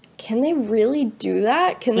like, can they really do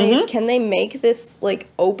that? Can they make this like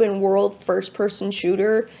open world first person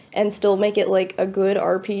shooter and still make it like a good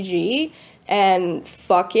RPG? And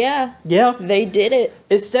fuck yeah. Yeah. They did it.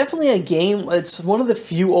 It's definitely a game, it's one of the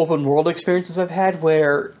few open world experiences I've had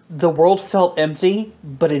where the world felt empty,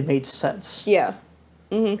 but it made sense. Yeah.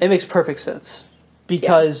 It makes perfect sense.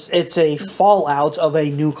 Because it's a fallout of a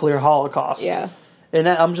nuclear holocaust. Yeah. And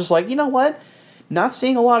I'm just like, you know what? Not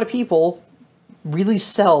seeing a lot of people really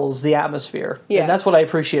sells the atmosphere. Yeah. And that's what I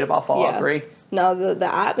appreciate about Fallout 3. No,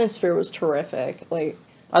 the atmosphere was terrific. Like,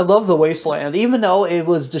 I love the wasteland. Even though it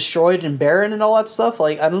was destroyed and barren and all that stuff,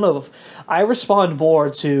 like, I don't know, if I respond more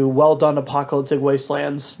to well-done apocalyptic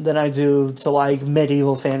wastelands than I do to, like,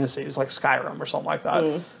 medieval fantasies, like Skyrim or something like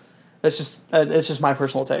that. It's just my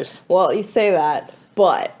personal taste. well, you say that,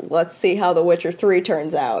 but let's see how The Witcher 3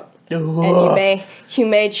 turns out. And you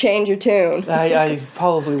may change your tune. I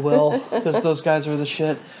probably will, because those guys are the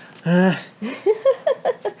shit.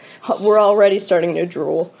 We're already starting to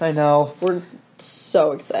drool. I know. We're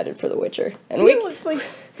so excited for The Witcher. And like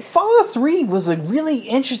Fallout 3 was a really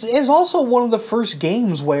interesting. It was also one of the first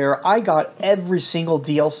games where I got every single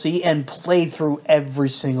DLC and played through every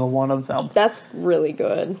single one of them. that's really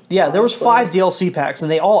good. Yeah, there was honestly. 5 DLC packs, and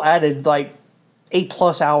they all added like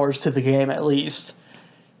 8+ hours to the game at least,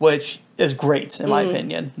 which is great in my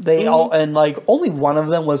opinion. They all, and like only one of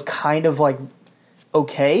them was kind of like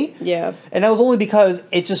okay. Yeah. And that was only because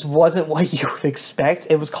it just wasn't what you would expect.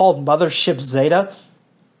 It was called Mothership Zeta.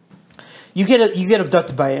 You get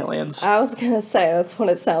abducted by aliens. I was gonna say, that's what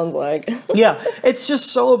it sounds like. Yeah, it's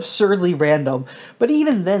just so absurdly random. But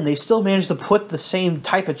even then, they still managed to put the same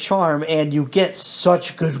type of charm, and you get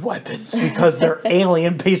such good weapons because they're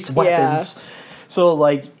alien-based weapons. So,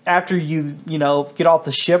 like, after you get off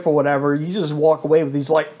the ship or whatever, you just walk away with these,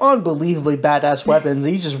 like, unbelievably badass weapons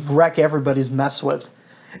that you just wreck everybody's mess with.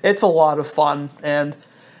 It's a lot of fun, and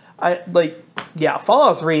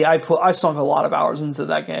Fallout 3, I sunk a lot of hours into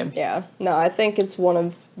that game. Yeah. No, I think it's one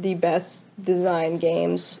of the best design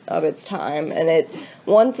games of its time. And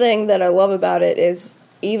one thing that I love about it is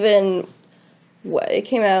even it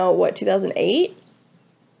came out, 2008?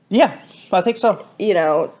 Yeah, I think so. You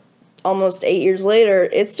know, almost 8 years later,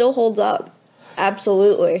 it still holds up.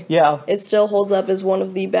 Absolutely. Yeah. It still holds up as one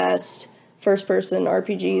of the best first-person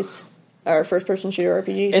RPGs, or first-person shooter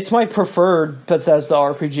RPGs. It's my preferred Bethesda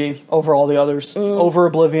RPG over all the others. Over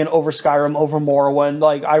Oblivion, over Skyrim, over Morrowind.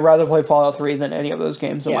 Like, I'd rather play Fallout 3 than any of those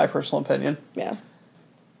games, in my personal opinion. Yeah.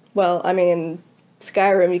 Well, I mean,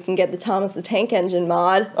 Skyrim, you can get the Thomas the Tank Engine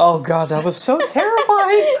mod. Oh, God, that was so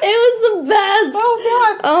terrifying. It was the best.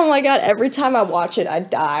 Oh, God. Oh, my God. Every time I watch it, I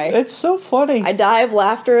die. It's so funny. I die of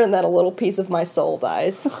laughter, and then a little piece of my soul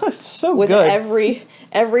dies. It's so With good.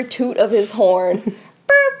 every toot of his horn.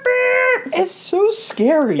 It's so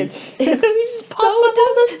scary. He just So pops up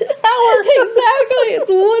on this tower. Exactly.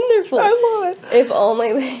 It's wonderful. I love it. If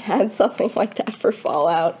only they had something like that for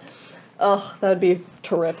Fallout. Oh, that would be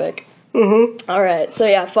terrific. Mm-hmm. All right. So,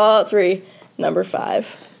 yeah, Fallout 3, number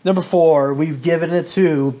 5. Number 4, we've given it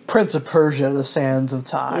to Prince of Persia: The Sands of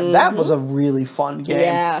Time. That was a really fun game.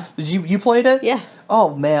 Yeah. Did you played it? Yeah.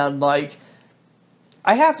 Oh man, like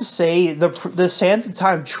I have to say the Sands of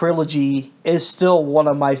Time trilogy is still one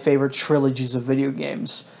of my favorite trilogies of video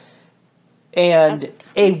games. And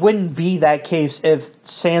it wouldn't be that case if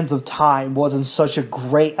Sands of Time wasn't such a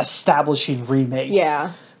great establishing remake.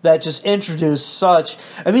 Yeah. That just introduced such.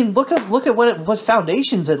 I mean, look at what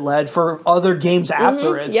foundations it led for other games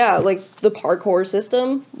after it. Yeah, like the parkour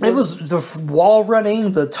system. It was the wall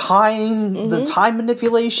running, the time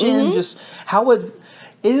manipulation, just how it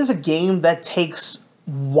is a game that takes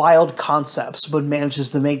wild concepts but manages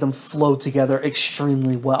to make them flow together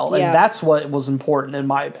extremely well. And that's what was important in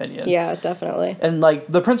my opinion. Yeah, definitely. And like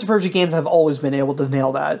the Prince of Persia games have always been able to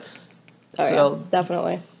nail that. Oh, so, yeah,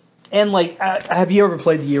 definitely. And like, have you ever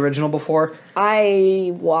played the original before?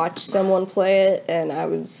 I watched someone play it, and I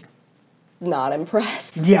was not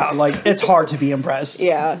impressed. Yeah, like it's hard to be impressed.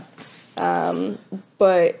 Yeah,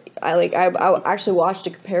 but I actually watched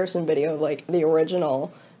a comparison video of like the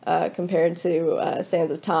original compared to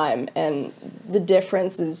Sands of Time, and the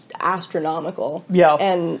difference is astronomical. Yeah,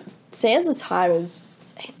 and Sands of Time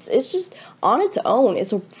it's just on its own.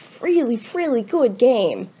 It's a really, really good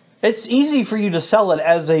game. It's easy for you to sell it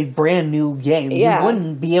as a brand new game. Yeah. You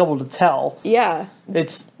wouldn't be able to tell. Yeah.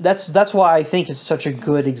 That's why I think it's such a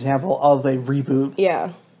good example of a reboot.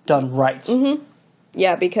 Yeah. Done right. Mm-hmm.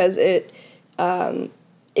 Yeah, because it on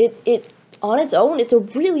its own, it's a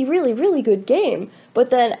really, really, really good game.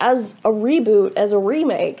 But then as a reboot, as a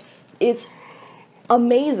remake, it's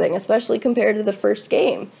amazing, especially compared to the first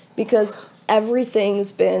game, because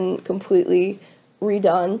everything's been completely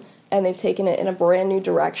redone. And they've taken it in a brand new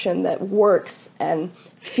direction that works and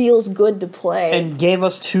feels good to play. And gave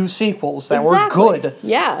us 2 sequels that were good.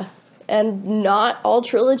 Yeah. And not all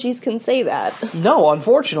trilogies can say that. No,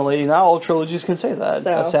 unfortunately, not all trilogies can say that.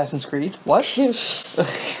 So. Assassin's Creed? What?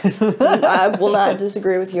 I will not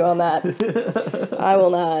disagree with you on that. I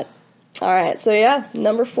will not. All right, so yeah,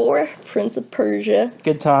 number 4, Prince of Persia.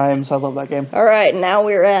 Good times. I love that game. All right, now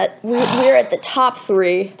we're at the top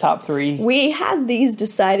 3. Top 3. We had these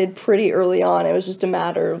decided pretty early on. It was just a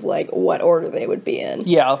matter of like what order they would be in.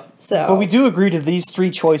 Yeah. So, but we do agree that these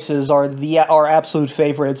 3 choices are our absolute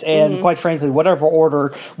favorites, and quite frankly, whatever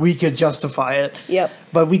order we could justify it. Yep.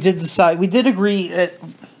 But we did agree.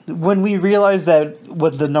 When we realized that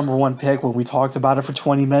with the number 1 pick, when we talked about it for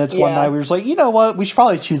 20 minutes one night, we were just like, you know what, we should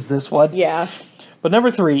probably choose this one. Yeah. But number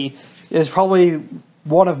 3 is probably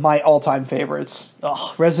one of my all-time favorites.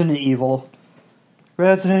 Oh, Resident Evil.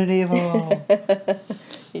 Resident Evil.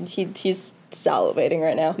 He's salivating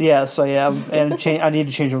right now. Yes, I am, and I need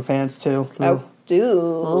to change my pants too.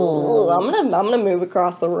 Oh, I'm gonna move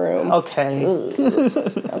across the room. Okay.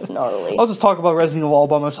 That's gnarly. I'll just talk about Resident Evil all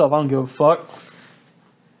by myself. I don't give a fuck.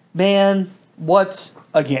 Man, what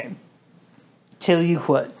a game. Tell you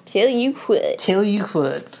what. Tell you what. Tell you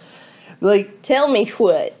what. Like, tell me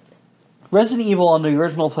what. Resident Evil on the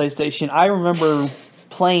original PlayStation, I remember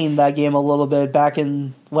playing that game a little bit back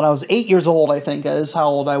when I was 8 years old, I think, is how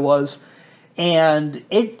old I was. And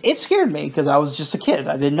it scared me because I was just a kid.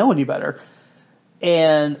 I didn't know any better.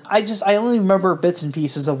 And I only remember bits and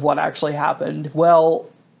pieces of what actually happened. Well,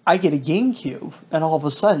 I get a GameCube, and all of a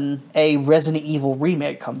sudden, a Resident Evil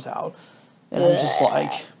remake comes out. And I'm just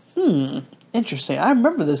like, interesting. I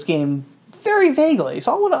remember this game very vaguely,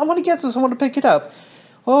 so I want to guess this. I want to pick it up.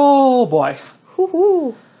 Oh, boy.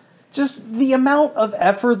 Woohoo. Just the amount of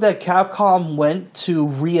effort that Capcom went to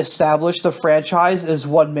reestablish the franchise is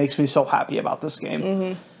what makes me so happy about this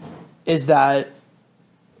game. Is that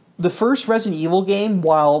the first Resident Evil game,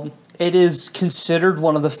 while it is considered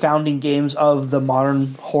one of the founding games of the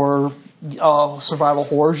modern horror survival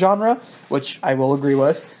horror genre, which I will agree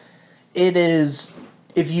with, it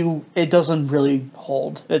doesn't really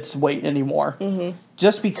hold its weight anymore. Mm-hmm.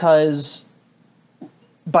 Just because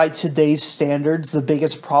by today's standards, the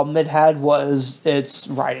biggest problem it had was its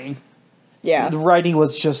writing. Yeah. The writing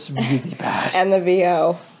was just really bad. And the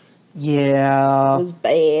VO. Yeah. It was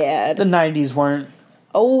bad. The 90s weren't.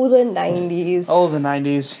 Oh, the 90s. Oh, the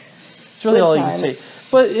 90s. It's really all you can say.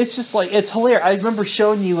 But it's just like, it's hilarious. I remember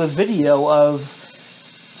showing you a video of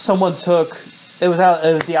someone took, it was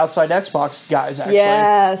the Outside Xbox guys, actually.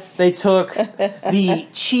 Yes. They took the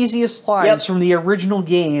cheesiest lines from the original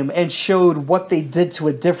game and showed what they did to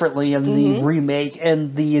it differently in the remake,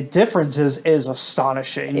 and the difference is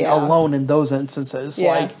astonishing alone in those instances.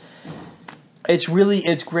 Yeah. Like,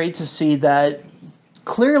 it's great to see that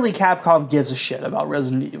clearly Capcom gives a shit about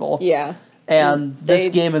Resident Evil. Yeah. And this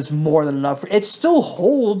game is more than enough. It still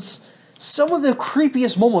holds some of the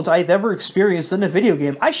creepiest moments I've ever experienced in a video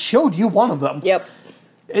game. I showed you one of them. Yep.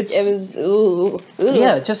 It was, ooh.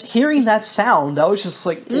 Yeah, just hearing that sound, I was just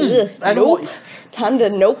like, I nope. Time to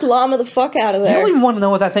nope llama the fuck out of there. I don't even want to know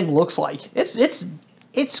what that thing looks like.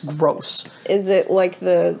 It's gross. Is it like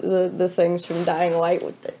the things from Dying Light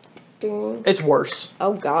with the... It's worse.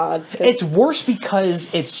 Oh, God. It's worse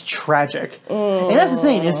because it's tragic. And that's the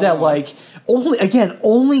thing, is that, like,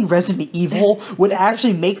 only Resident Evil would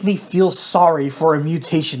actually make me feel sorry for a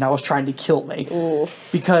mutation that was trying to kill me. Oof.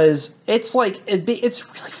 Because it's like, it's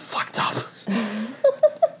really fucked up.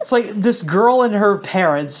 It's like this girl and her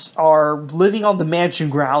parents are living on the mansion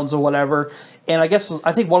grounds or whatever, and I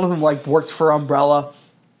think one of them, like, worked for Umbrella,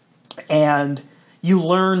 and you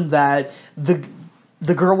learn that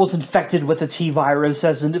the girl was infected with the T virus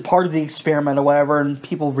as part of the experiment or whatever, and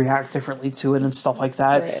people react differently to it and stuff like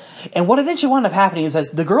that. Right. And what eventually wound up happening is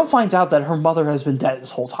that the girl finds out that her mother has been dead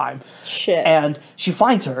this whole time. Shit. And she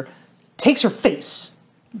finds her, takes her face,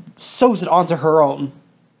 sews it onto her own,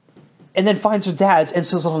 and then finds her dad's and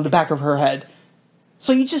sews it on the back of her head.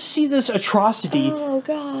 So you just see this atrocity. Oh,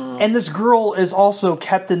 God. And this girl is also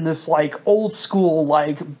kept in this, like, old school,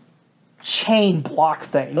 like, chain block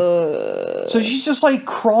thing. So she's just like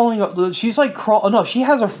crawling up. No, she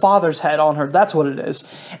has her father's head on her. That's what it is.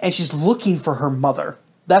 And she's looking for her mother.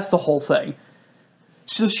 That's the whole thing.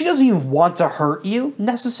 So she doesn't even want to hurt you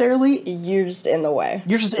necessarily. You're just in the way.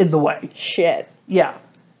 You're just in the way. Shit. Yeah.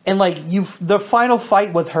 And like the final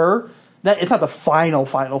fight with her, it's not the final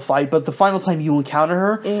fight, but the final time you encounter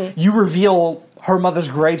her, you reveal her mother's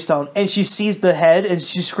gravestone, and she sees the head, and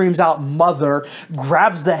she screams out, "Mother,"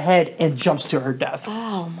 grabs the head, and jumps to her death.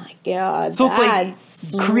 Oh my God. So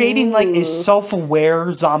it's like creating like a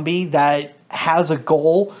self-aware zombie that has a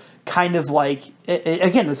goal, kind of like,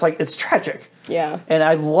 again, it's like, it's tragic. Yeah. And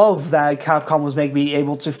I love that Capcom was making me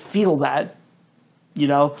able to feel that, you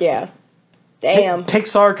know? Yeah. Damn.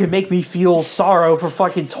 Pixar could make me feel sorrow for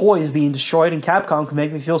fucking toys being destroyed, and Capcom could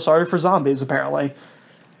make me feel sorry for zombies, apparently.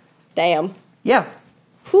 Damn. Yeah.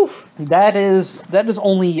 Whew. That is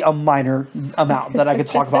only a minor amount that I could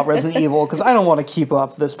talk about Resident Evil, because I don't want to keep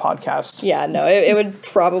up this podcast. Yeah, no, it would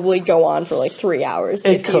probably go on for like 3 hours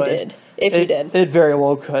if you did. You did. It very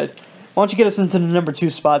well could. Why don't you get us into the number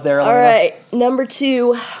 2 spot there, Elena? All right, number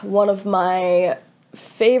 2, one of my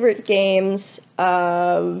favorite games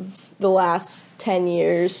of the last 10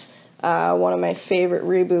 years, one of my favorite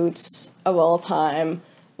reboots of all time,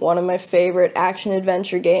 one of my favorite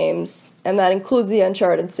action-adventure games, and that includes the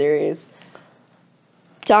Uncharted series.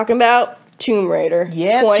 Talking about Tomb Raider,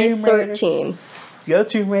 2013. Go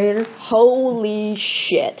Tomb Raider. Holy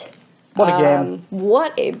shit. What a game.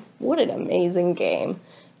 What an amazing game.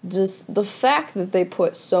 Just the fact that they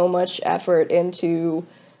put so much effort into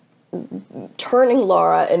turning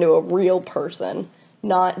Lara into a real person,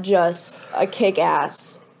 not just a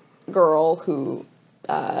kick-ass girl who,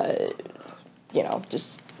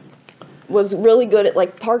 just was really good at,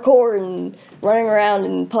 like, parkour and running around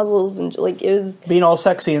and puzzles, and, like, it was... being all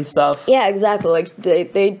sexy and stuff. Yeah, exactly. Like,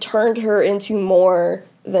 they turned her into more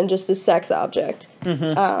than just a sex object.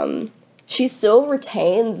 Mm-hmm. She still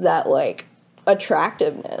retains that, like,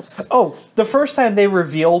 attractiveness. Oh, the first time they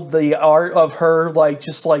revealed the art of her, like,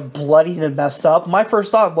 just, like, bloodied and messed up, my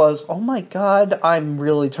first thought was, oh my God, I'm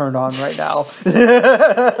really turned on right now.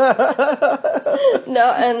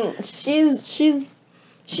 No, and she's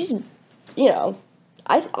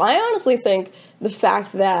I honestly think the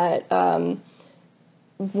fact that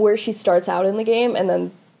where she starts out in the game and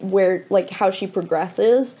then where, like, how she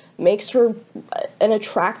progresses makes her an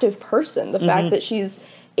attractive person. The fact that she's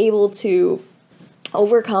able to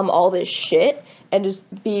overcome all this shit and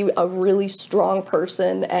just be a really strong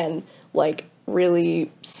person and, like,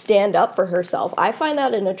 really stand up for herself. I find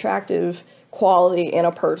that an attractive quality in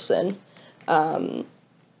a person. And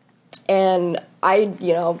I,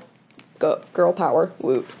 girl power,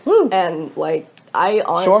 woot. Woo. And, like, I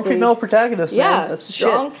honestly... Strong female protagonist, man. Yeah, That's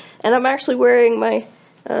strong. shit. And I'm actually wearing my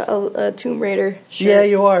Tomb Raider shirt. Yeah,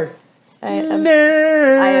 you are.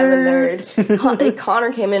 Nerd. I am a nerd.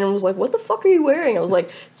 Connor came in and was like, "What the fuck are you wearing?" I was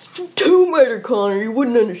like, "It's from Tomb Raider, Connor. You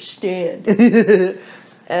wouldn't understand."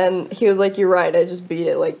 And he was like, "You're right. I just beat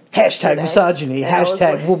it like hashtag today." misogyny. And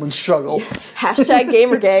hashtag like, woman struggle. Hashtag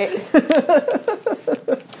Gamergate.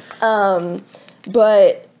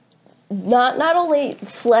 But not only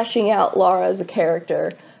fleshing out Lara as a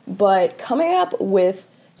character, but coming up with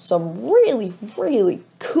some really, really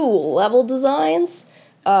cool level designs.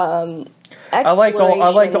 I liked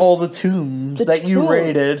all the tombs that you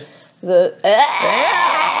raided.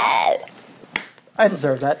 I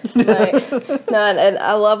deserve that. And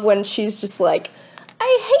I love when she's just like,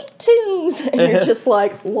 I hate tombs, and you're just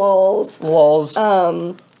like, lols.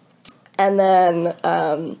 And then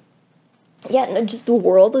just the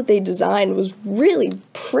world that they designed was really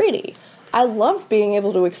pretty. I loved being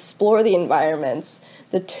able to explore the environments,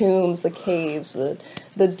 the tombs, the caves, the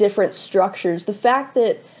different structures. The fact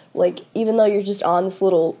that, like, even though you're just on this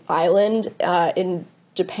little island in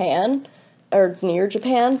Japan, or near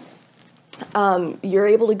Japan, you're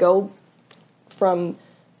able to go from,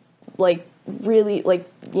 like, really, like,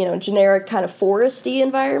 generic kind of foresty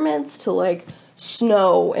environments to, like,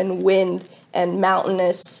 snow and wind and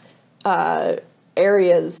mountainous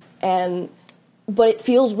areas, but it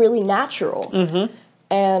feels really natural. Mm-hmm.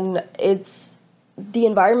 And the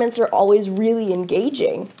environments are always really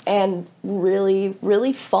engaging and really,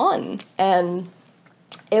 really fun. And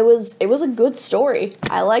it was a good story.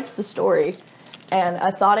 I liked the story. And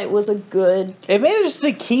I thought it was a good... It managed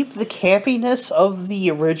to keep the campiness of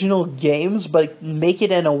the original games, but make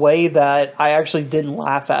it in a way that I actually didn't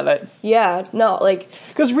laugh at it. Yeah, no, like...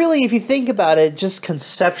 Because really, if you think about it, just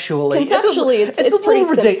conceptually... it's pretty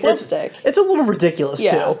simplistic. It's a little ridiculous,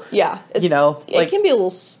 too. Yeah, it can be a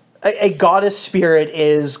little... A goddess spirit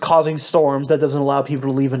is causing storms that doesn't allow people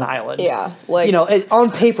to leave an island. Yeah, like...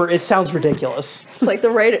 on paper, it sounds ridiculous. It's like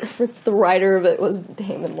the writer of it was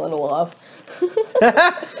Damon Lindelof.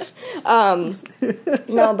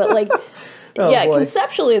 No, but like,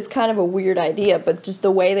 conceptually it's kind of a weird idea, but just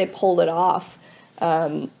the way they pulled it off,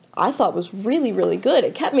 I thought was really, really good.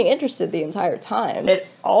 It kept me interested the entire time. It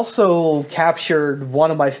also captured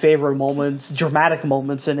one of my favorite dramatic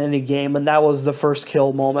moments in any game, and that was the first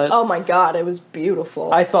kill moment. Oh my god, it was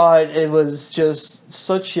beautiful. I thought it was just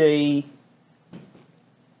such a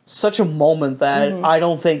moment that I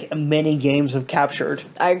don't think many games have captured.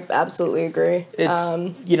 I absolutely agree.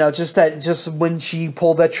 It's just when she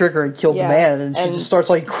pulled that trigger and killed the man, and she just starts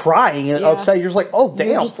like crying and upset. You're just like, oh damn!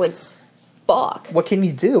 You're just like, fuck. What can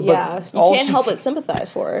you do? Yeah, you can't help but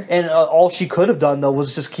sympathize for her. And all she could have done though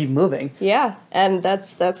was just keep moving. Yeah, and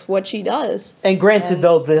that's what she does. And granted,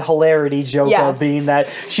 though, the hilarity joke of being that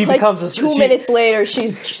she becomes a 2 minutes later,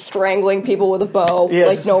 she's strangling people with a bow,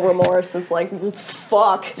 no remorse. It's like,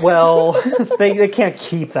 fuck. Well, they can't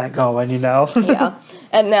keep that going, Yeah,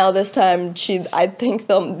 and now this time, I think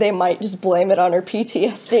they might just blame it on her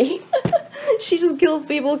PTSD. She just kills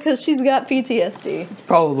people because she's got PTSD. It's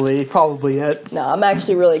probably it. No, I'm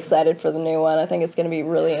actually really excited for the new one. I think it's going to be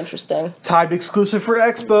really interesting. Timed exclusive for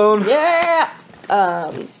Xbone. Yeah!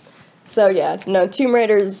 Tomb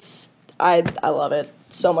Raiders, I love it.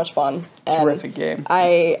 So much fun. And terrific game.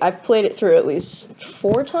 I've played it through at least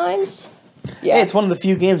 4 times. Yeah. Hey, it's one of the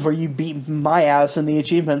few games where you beat my ass in the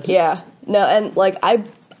achievements. Yeah. No, and like I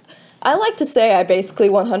like to say I basically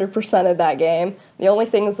 100%ed that game. The only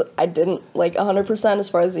things I didn't like 100% as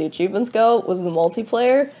far as the achievements go was the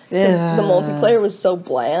multiplayer. Because the multiplayer was so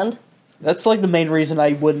bland. That's like the main reason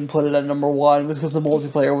I wouldn't put it at number 1 was because the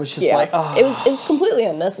multiplayer was just like, oh. It was completely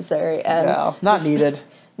unnecessary. And not needed.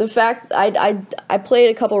 The fact I played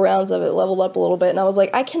a couple rounds of it, leveled up a little bit, and I was like,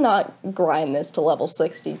 I cannot grind this to level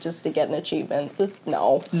 60 just to get an achievement.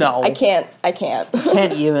 No. I can't.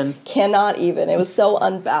 Can't even. Cannot even. It was so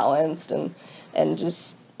unbalanced and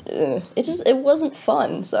just it wasn't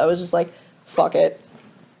fun. So I was just like, fuck it.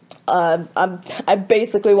 I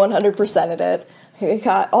basically 100%ed it. I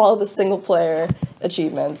got all the single player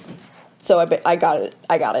achievements. So I got it.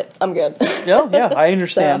 I'm good. Yeah, I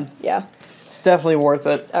understand. So, yeah. It's definitely worth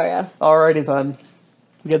it. Oh, yeah. Alrighty, then.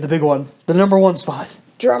 We get the big one. The number 1 spot.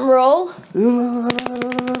 Drum roll.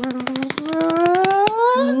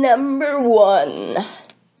 Number 1.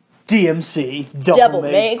 DMC. Devil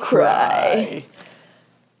May Cry.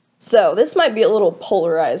 So, this might be a little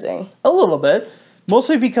polarizing. A little bit.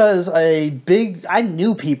 Mostly because I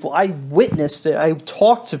knew people, I witnessed it, I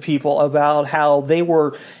talked to people about how they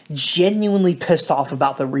were genuinely pissed off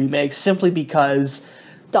about the remake simply because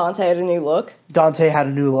Dante had a new look. Dante had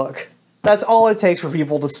a new look. That's all it takes for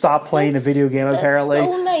people to stop playing a video game, apparently.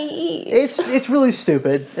 That's so naive. It's really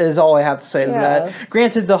stupid, is all I have to say to that.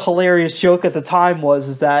 Granted, the hilarious joke at the time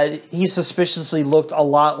is that he suspiciously looked a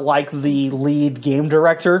lot like the lead game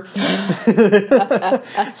director.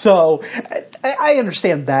 So, I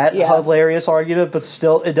understand that hilarious argument, but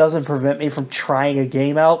still, it doesn't prevent me from trying a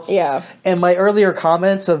game out. Yeah. And my earlier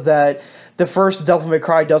comments of that the first Devil May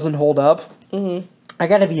Cry doesn't hold up, I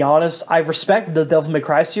gotta be honest, I respect the Devil May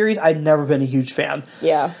Cry series. I've never been a huge fan.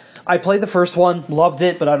 Yeah. I played the first one, loved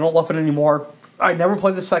it, but I don't love it anymore. I never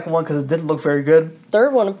played the second one because it didn't look very good.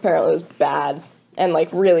 Third one apparently was bad and like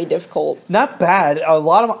really difficult. Not bad. A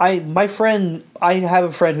lot of I have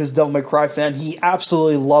a friend who's a Devil May Cry fan. He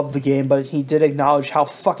absolutely loved the game, but he did acknowledge how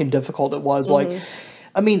fucking difficult it was. Like,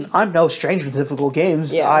 I mean, I'm no stranger to difficult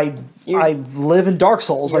games. Yeah. I live in Dark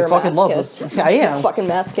Souls. I fucking love this. Yeah, I am. Fucking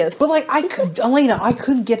masochist. But like, Elena, I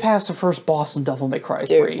couldn't get past the first boss in Devil May Cry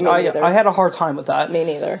 3. Me neither. I had a hard time with that. Me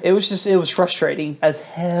neither. It was frustrating as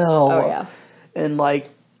hell. Oh yeah. And like,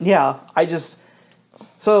 yeah,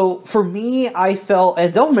 so for me, I felt,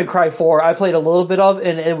 and Devil May Cry 4, I played a little bit of,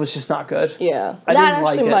 and it was just not good. Yeah. I that didn't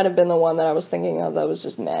like actually it. might have been the one that I was thinking of that was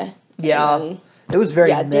just meh. Yeah. And then, it was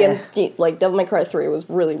very meh. like Devil May Cry 3 was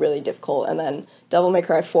really, really difficult, and then Devil May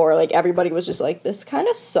Cry 4, like everybody was just like, this kind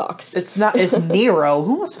of sucks. It's Nero.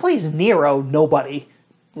 Who wants to play as Nero? Nobody.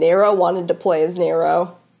 Nero wanted to play as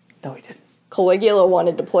Nero. No, he didn't. Caligula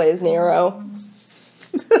wanted to play as Nero.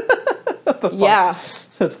 Yeah.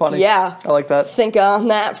 That's funny. Yeah. I like that. Think on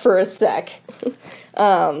that for a sec.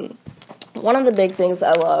 One of the big things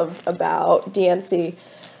I love about DMC,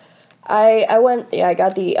 I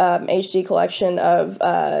got the HD collection of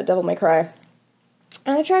Devil May Cry,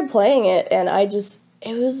 and I tried playing it, and I was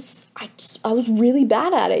really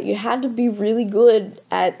bad at it. You had to be really good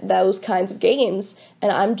at those kinds of games,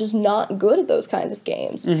 and I'm just not good at those kinds of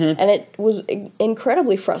games, and it was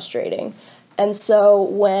incredibly frustrating. And so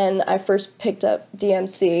when I first picked up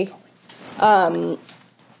DMC,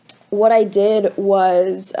 what I did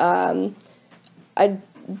was I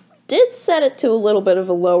did set it to a little bit of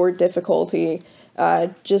a lower difficulty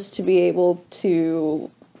just to be able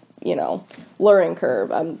to, learning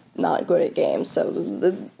curve. I'm not good at games,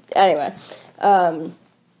 so anyway.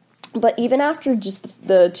 But even after just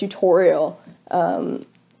the tutorial,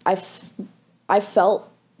 I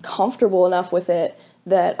felt comfortable enough with it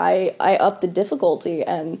that I upped the difficulty,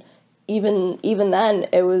 and even then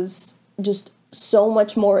it was just so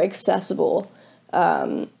much more accessible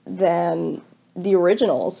than the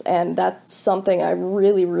originals, and that's something I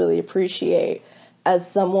really, really appreciate as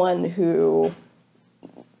someone who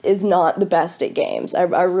is not the best at games. I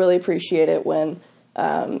really appreciate it when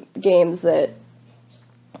games that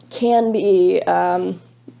can be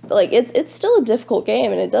it's still a difficult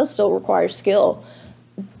game and it does still require skill,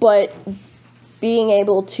 but being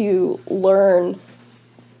able to learn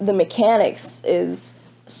the mechanics is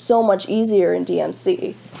so much easier in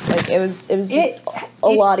DMC. Like it was a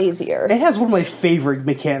lot easier. It has one of my favorite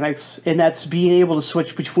mechanics, and that's being able to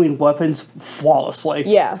switch between weapons flawlessly.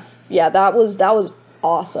 Yeah, that was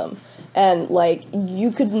awesome. And like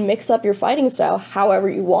you could mix up your fighting style however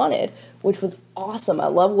you wanted, which was awesome. I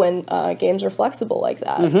love when games are flexible like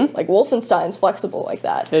that. Like Wolfenstein's flexible like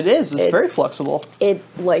that. It is. It's very flexible. It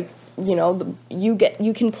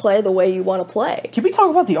you can play the way you want to play. Can we talk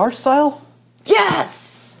about the art style?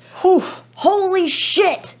 Yes! Whew. Holy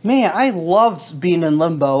shit! Man, I loved being in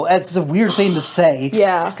Limbo. It's a weird thing to say.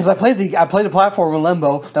 Yeah. Because I played a platform in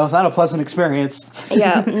Limbo. That was not a pleasant experience.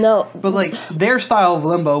 Yeah, no. But like their style of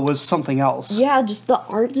Limbo was something else. Yeah, just the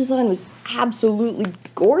art design was absolutely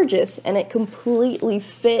gorgeous, and it completely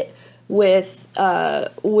fit with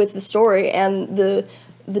the story and the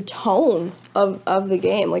tone of the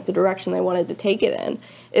game, like the direction they wanted to take it in.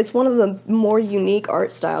 It's one of the more unique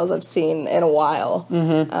art styles I've seen in a while.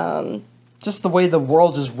 Just the way the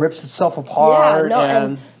world just rips itself apart. Yeah, no,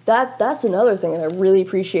 and that's another thing that I really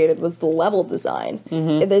appreciated was the level design.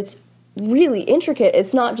 It's really intricate.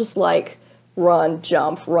 It's not just like run,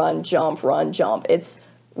 jump, run, jump, run, jump. It's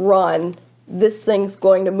run, this thing's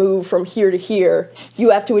going to move from here to here. You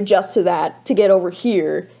have to adjust to that to get over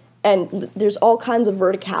here. And there's all kinds of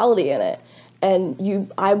verticality in it.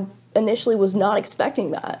 And I initially was not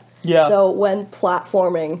expecting that. Yeah. So when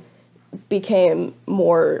platforming became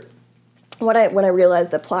more, when I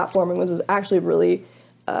realized that platforming was actually a really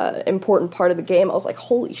important part of the game, I was like,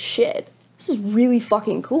 holy shit, this is really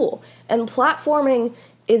fucking cool. And platforming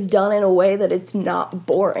is done in a way that it's not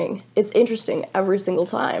boring. It's interesting every single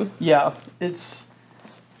time. Yeah, it's...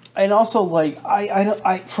 And also, like,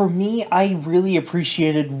 for me, I really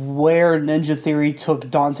appreciated where Ninja Theory took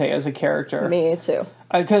Dante as a character. Me too.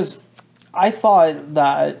 Because I thought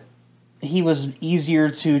that he was easier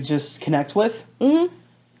to just connect with. Mm-hmm.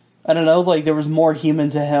 I don't know, like, there was more human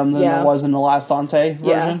to him than there was in the last Dante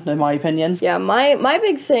version, in my opinion. Yeah, my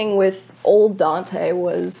big thing with old Dante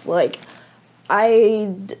was, like,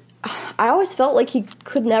 I always felt like he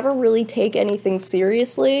could never really take anything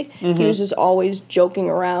seriously. Mm-hmm. He was just always joking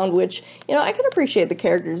around, which, you know, I can appreciate the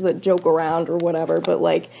characters that joke around or whatever, but,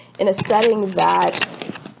 like, in a setting that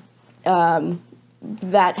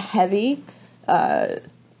heavy, I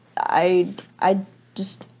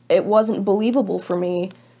just, it wasn't believable for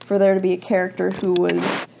me for there to be a character who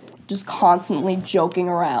was just constantly joking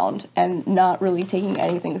around and not really taking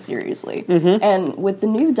anything seriously. Mm-hmm. And with the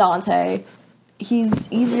new Dante,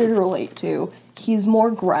 he's easier to relate to, he's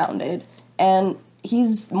more grounded, and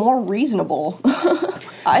he's more reasonable,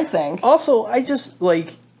 I think. Also, I just,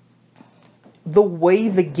 like, the way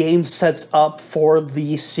the game sets up for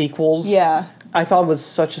the sequels, I thought was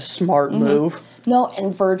such a smart move. No,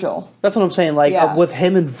 and Virgil. That's what I'm saying, like, with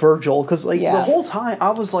him and Virgil, because, like, the whole time, I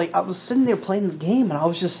was sitting there playing the game, and I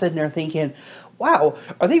was just sitting there thinking, wow,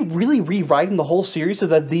 are they really rewriting the whole series so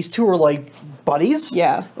that these two are, like, buddies?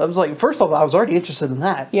 Yeah. I was like, first off, I was already interested in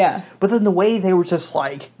that. Yeah. But then the way they were just,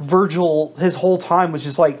 like, Virgil, his whole time was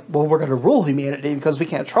just like, well, we're going to rule humanity because we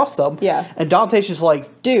can't trust them. Yeah. And Dante's just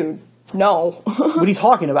like, dude, no. what are you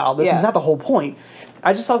talking about? This is not the whole point.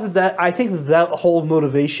 I just thought I think that whole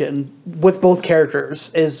motivation with both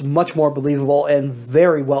characters is much more believable and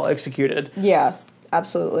very well executed. Yeah,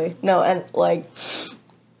 absolutely. No, and, like,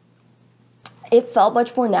 it felt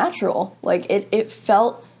much more natural. Like, it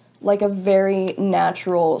felt like a very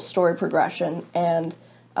natural story progression, and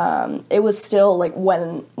it was still, like,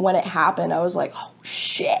 when it happened, I was like, oh,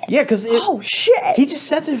 shit. Yeah, because he just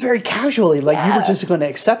says it very casually, like, you were just going to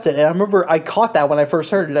accept it. And I remember I caught that when I first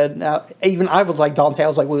heard it, and even I was like, Dante, I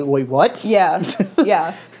was like, wait, what? Yeah,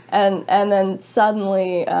 yeah. And then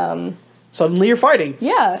suddenly... suddenly you're fighting.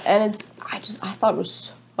 Yeah, and I thought it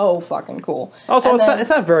was so fucking cool. Also, it's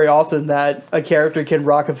not very often that a character can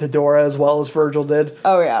rock a fedora as well as Virgil did.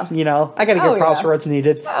 Oh, yeah. You know, I gotta give props where it's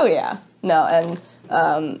needed. Oh, yeah. No, and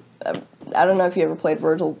I don't know if you ever played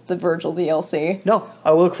the Virgil DLC. No,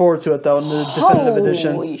 I look forward to it, though, in the definitive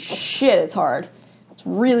edition. Holy shit, it's hard. It's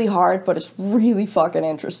really hard, but it's really fucking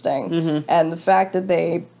interesting. Mm-hmm. And the fact that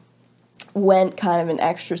they went kind of an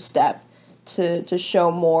extra step to show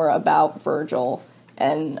more about Virgil,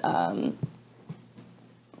 and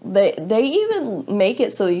they even make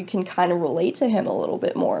it so you can kind of relate to him a little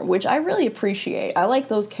bit more, which I really appreciate. I like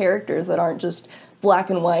those characters that aren't just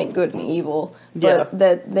black and white, good and evil, but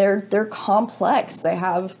that they're complex. They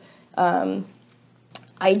have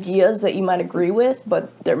ideas that you might agree with,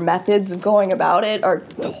 but their methods of going about it are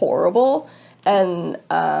horrible. And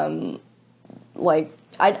like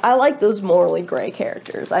I like those morally gray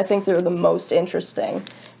characters. I think they're the most interesting,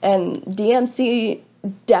 and DMC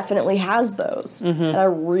definitely has those, and I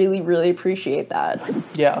really, really appreciate that.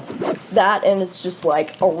 Yeah, that, and it's just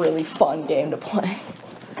like a really fun game to play.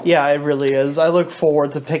 Yeah, it really is. I look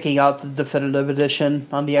forward to picking up the definitive edition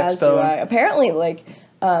on the As Expo. do I. Apparently, like,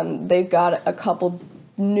 they've got a couple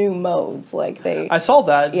new modes. Like, I saw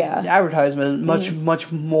that advertisement.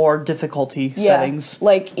 Much more difficulty settings.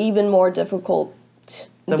 Like, even more difficulty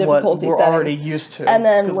what we're settings. Already used to. And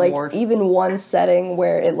then, like, even one setting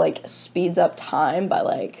where it, like, speeds up time by,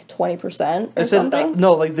 like, 20% or something.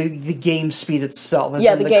 No, like, the game speed itself.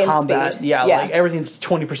 Yeah, the game combat. speed. Yeah, like, everything's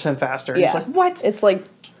 20% faster. Yeah. It's like, what? It's like,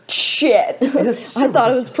 shit. I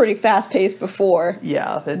thought it was pretty fast-paced before.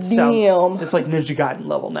 Yeah, it sounds... It's like Ninja Gaiden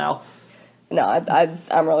level now. No,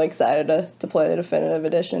 I'm really excited to play the definitive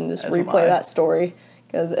edition, just replay that story,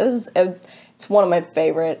 because it's one of my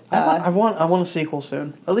favorite. I want a sequel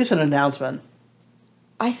soon, at least an announcement.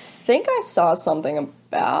 I think I saw something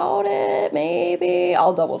about it. Maybe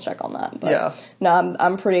I'll double check on that. But no,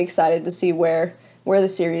 I'm pretty excited to see where the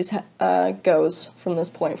series goes from this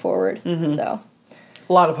point forward. Mm-hmm. So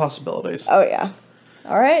a lot of possibilities. Oh yeah.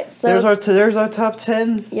 All right, so there's our top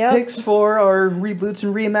 10 picks for our reboots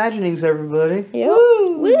and reimaginings, everybody. Yep.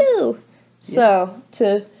 Woo! So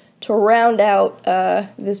to round out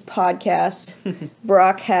this podcast,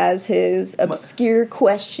 Brock has his obscure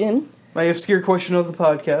question. My obscure question of the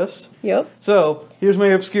podcast. Yep. So here's my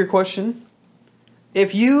obscure question: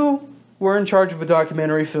 if you were in charge of a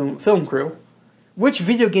documentary film crew, which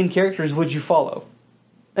video game characters would you follow,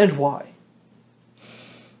 and why?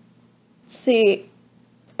 See.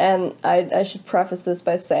 and I should preface this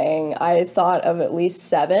by saying I thought of at least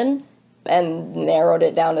 7 and narrowed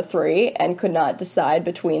it down to 3 and could not decide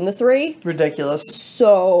between the 3. Ridiculous.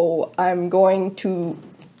 So I'm going to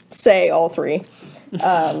say all 3.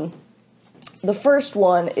 The first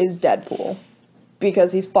one is Deadpool,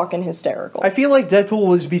 because he's fucking hysterical. I feel like Deadpool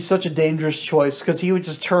would be such a dangerous choice, because he would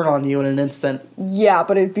just turn on you in an instant. Yeah,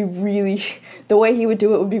 but it'd be really... The way he would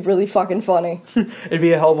do it would be really fucking funny. It'd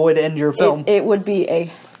be a hell of a way to end your film. It would be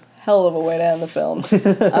a hell of a way to end the film.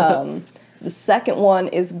 The second one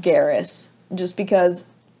is Garrus, just because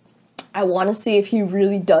I want to see if he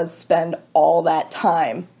really does spend all that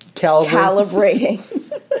time calibrating.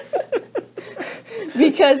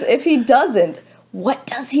 Because if he doesn't, what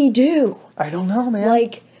does he do? I don't know, man.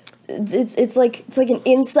 Like, it's like an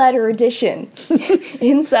insider edition.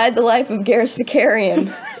 Inside the life of Garrus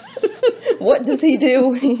Vicarian. What does he do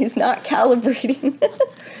when he's not calibrating?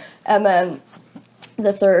 And then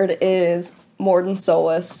the third is Morden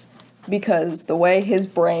Solus, because the way his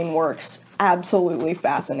brain works absolutely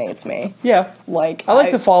fascinates me. Yeah. Like, I like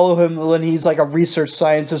to follow him when he's like a research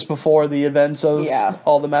scientist before the events of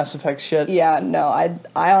all the Mass Effect shit. Yeah, no, I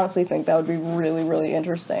honestly think that would be really, really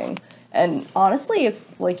interesting. And honestly, if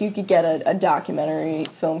like you could get a documentary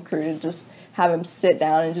film crew to just have him sit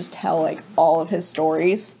down and just tell like all of his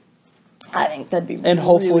stories, I think that'd be and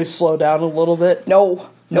hopefully slow down a little bit. Nope.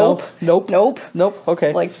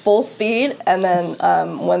 Okay. Like full speed, and then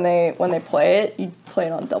when they play it, you play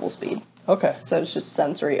it on double speed. Okay. So it's just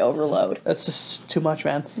sensory overload. That's just too much,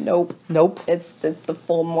 man. Nope. It's the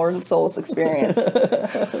full Morden Solus experience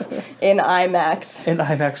in IMAX. In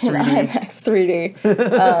IMAX 3D. In IMAX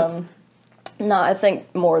 3D. No, I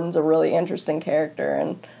think Morden's a really interesting character,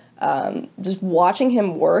 and just watching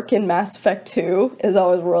him work in Mass Effect 2 is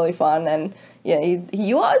always really fun, and yeah,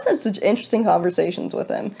 you always have such interesting conversations with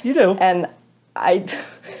him. You do. And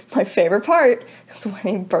my favorite part is when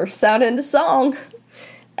he bursts out into song.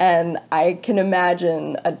 And I can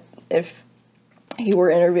imagine if he were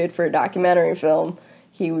interviewed for a documentary film,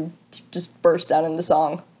 he would just burst out into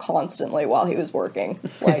song constantly while he was working.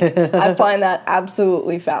 Like, I find that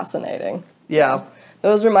absolutely fascinating. Yeah. So,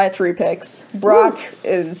 those are my 3 picks. Brock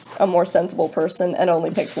is a more sensible person and only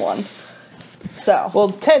picked 1. So. Well,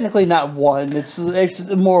 technically not 1. It's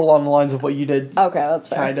more along the lines of what you did. Okay, that's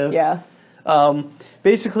fair. Kind of. Yeah.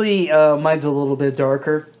 Basically, mine's a little bit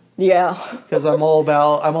darker. Yeah. Because I'm all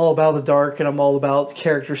about the dark, and I'm all about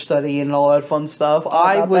character study and all that fun stuff.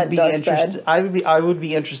 I would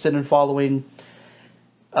be interested in following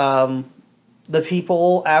the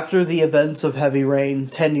people after the events of Heavy Rain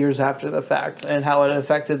 10 years after the fact, and how it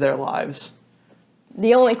affected their lives.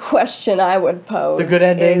 The only question I would pose the good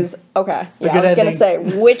ending is, okay, yeah, I was going to say,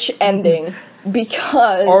 which ending?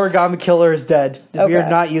 Because... Origami Killer is dead. Okay. You're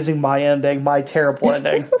not using my ending, my terrible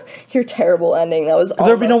ending. Your terrible ending. That was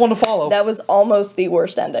there'd be no one to follow. That was almost the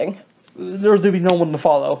worst ending. There'd be no one to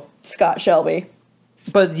follow. Scott Shelby.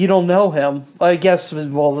 But you don't know him. I guess you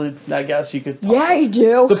could talk. Yeah, you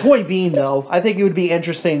do. The point being, though, I think it would be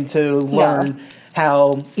interesting to learn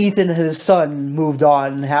how Ethan and his son moved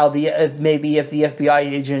on, how maybe if the FBI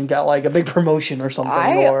agent got like a big promotion or something.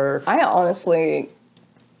 I honestly,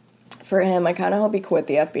 for him, I kind of hope he quit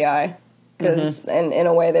the FBI, because in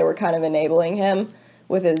a way they were kind of enabling him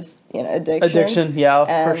with his addiction.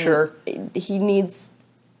 For sure. He needs,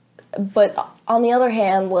 but on the other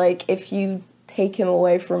hand, like if you take him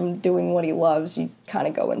away from doing what he loves, you kind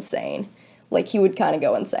of go insane. Like he would kind of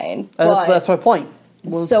go insane. That's my point.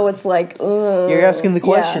 Well, so it's like, you're asking the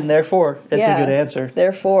question, therefore it's a good answer.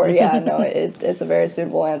 Therefore, it's a very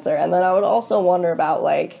suitable answer. And then I would also wonder about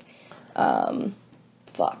like,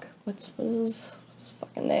 what's his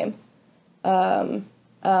fucking name? Who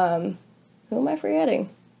am I forgetting?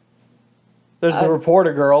 There's the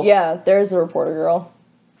reporter girl. Yeah, there's the reporter girl.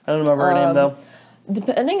 I don't remember her name though.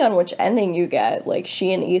 Depending on which ending you get, like,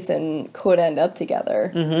 she and Ethan could end up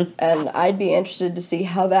together. Mm-hmm. And I'd be interested to see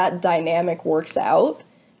how that dynamic works out,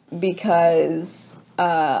 because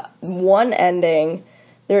one ending,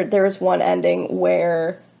 there's one ending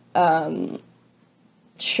where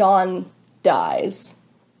Sean dies,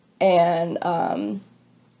 and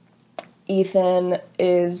Ethan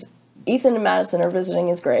and Madison are visiting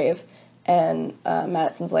his grave, and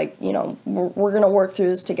Madison's like, we're gonna work through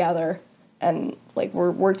this together. And, like,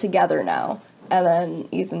 we're together now. And then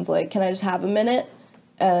Ethan's like, can I just have a minute?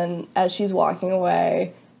 And as she's walking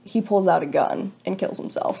away, he pulls out a gun and kills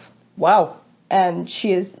himself. Wow. And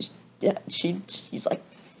she's like,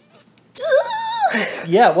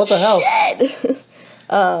 yeah, what the hell? Shit!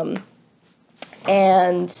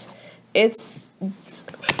 And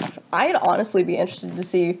I'd honestly be interested to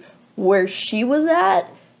see where she was at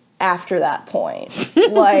after that point.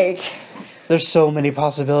 Like, there's so many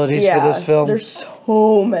possibilities for this film. There's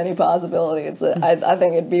so many possibilities. I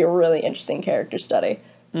think it'd be a really interesting character study.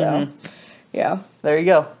 So, yeah. There you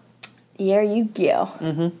go. There you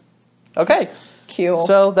go. Okay. Cool.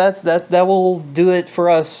 So that will do it for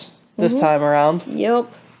us this time around.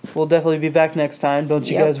 Yep. We'll definitely be back next time. Don't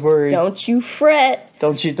you guys worry. Don't you fret.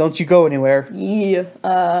 Don't you go anywhere. Yeah.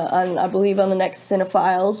 I believe on the next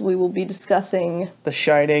Cinephiles we will be discussing The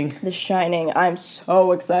Shining. The Shining. I'm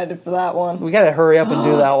so excited for that one. We gotta hurry up and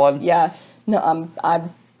do that one. Yeah. No, I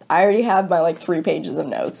already have my like 3 pages of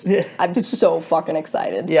notes. I'm so fucking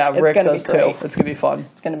excited. Yeah, Rick gonna does be great. too. It's gonna be fun.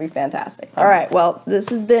 It's gonna be fantastic. All right. Well, this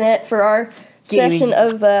has been it for our session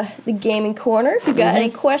of the Gaming Corner. If you've got any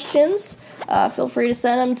questions, feel free to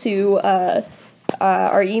send them to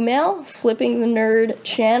our email,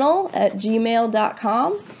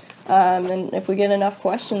 flippingthenerdchannel@gmail.com. And if we get enough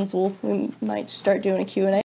questions, we might start doing a Q&A.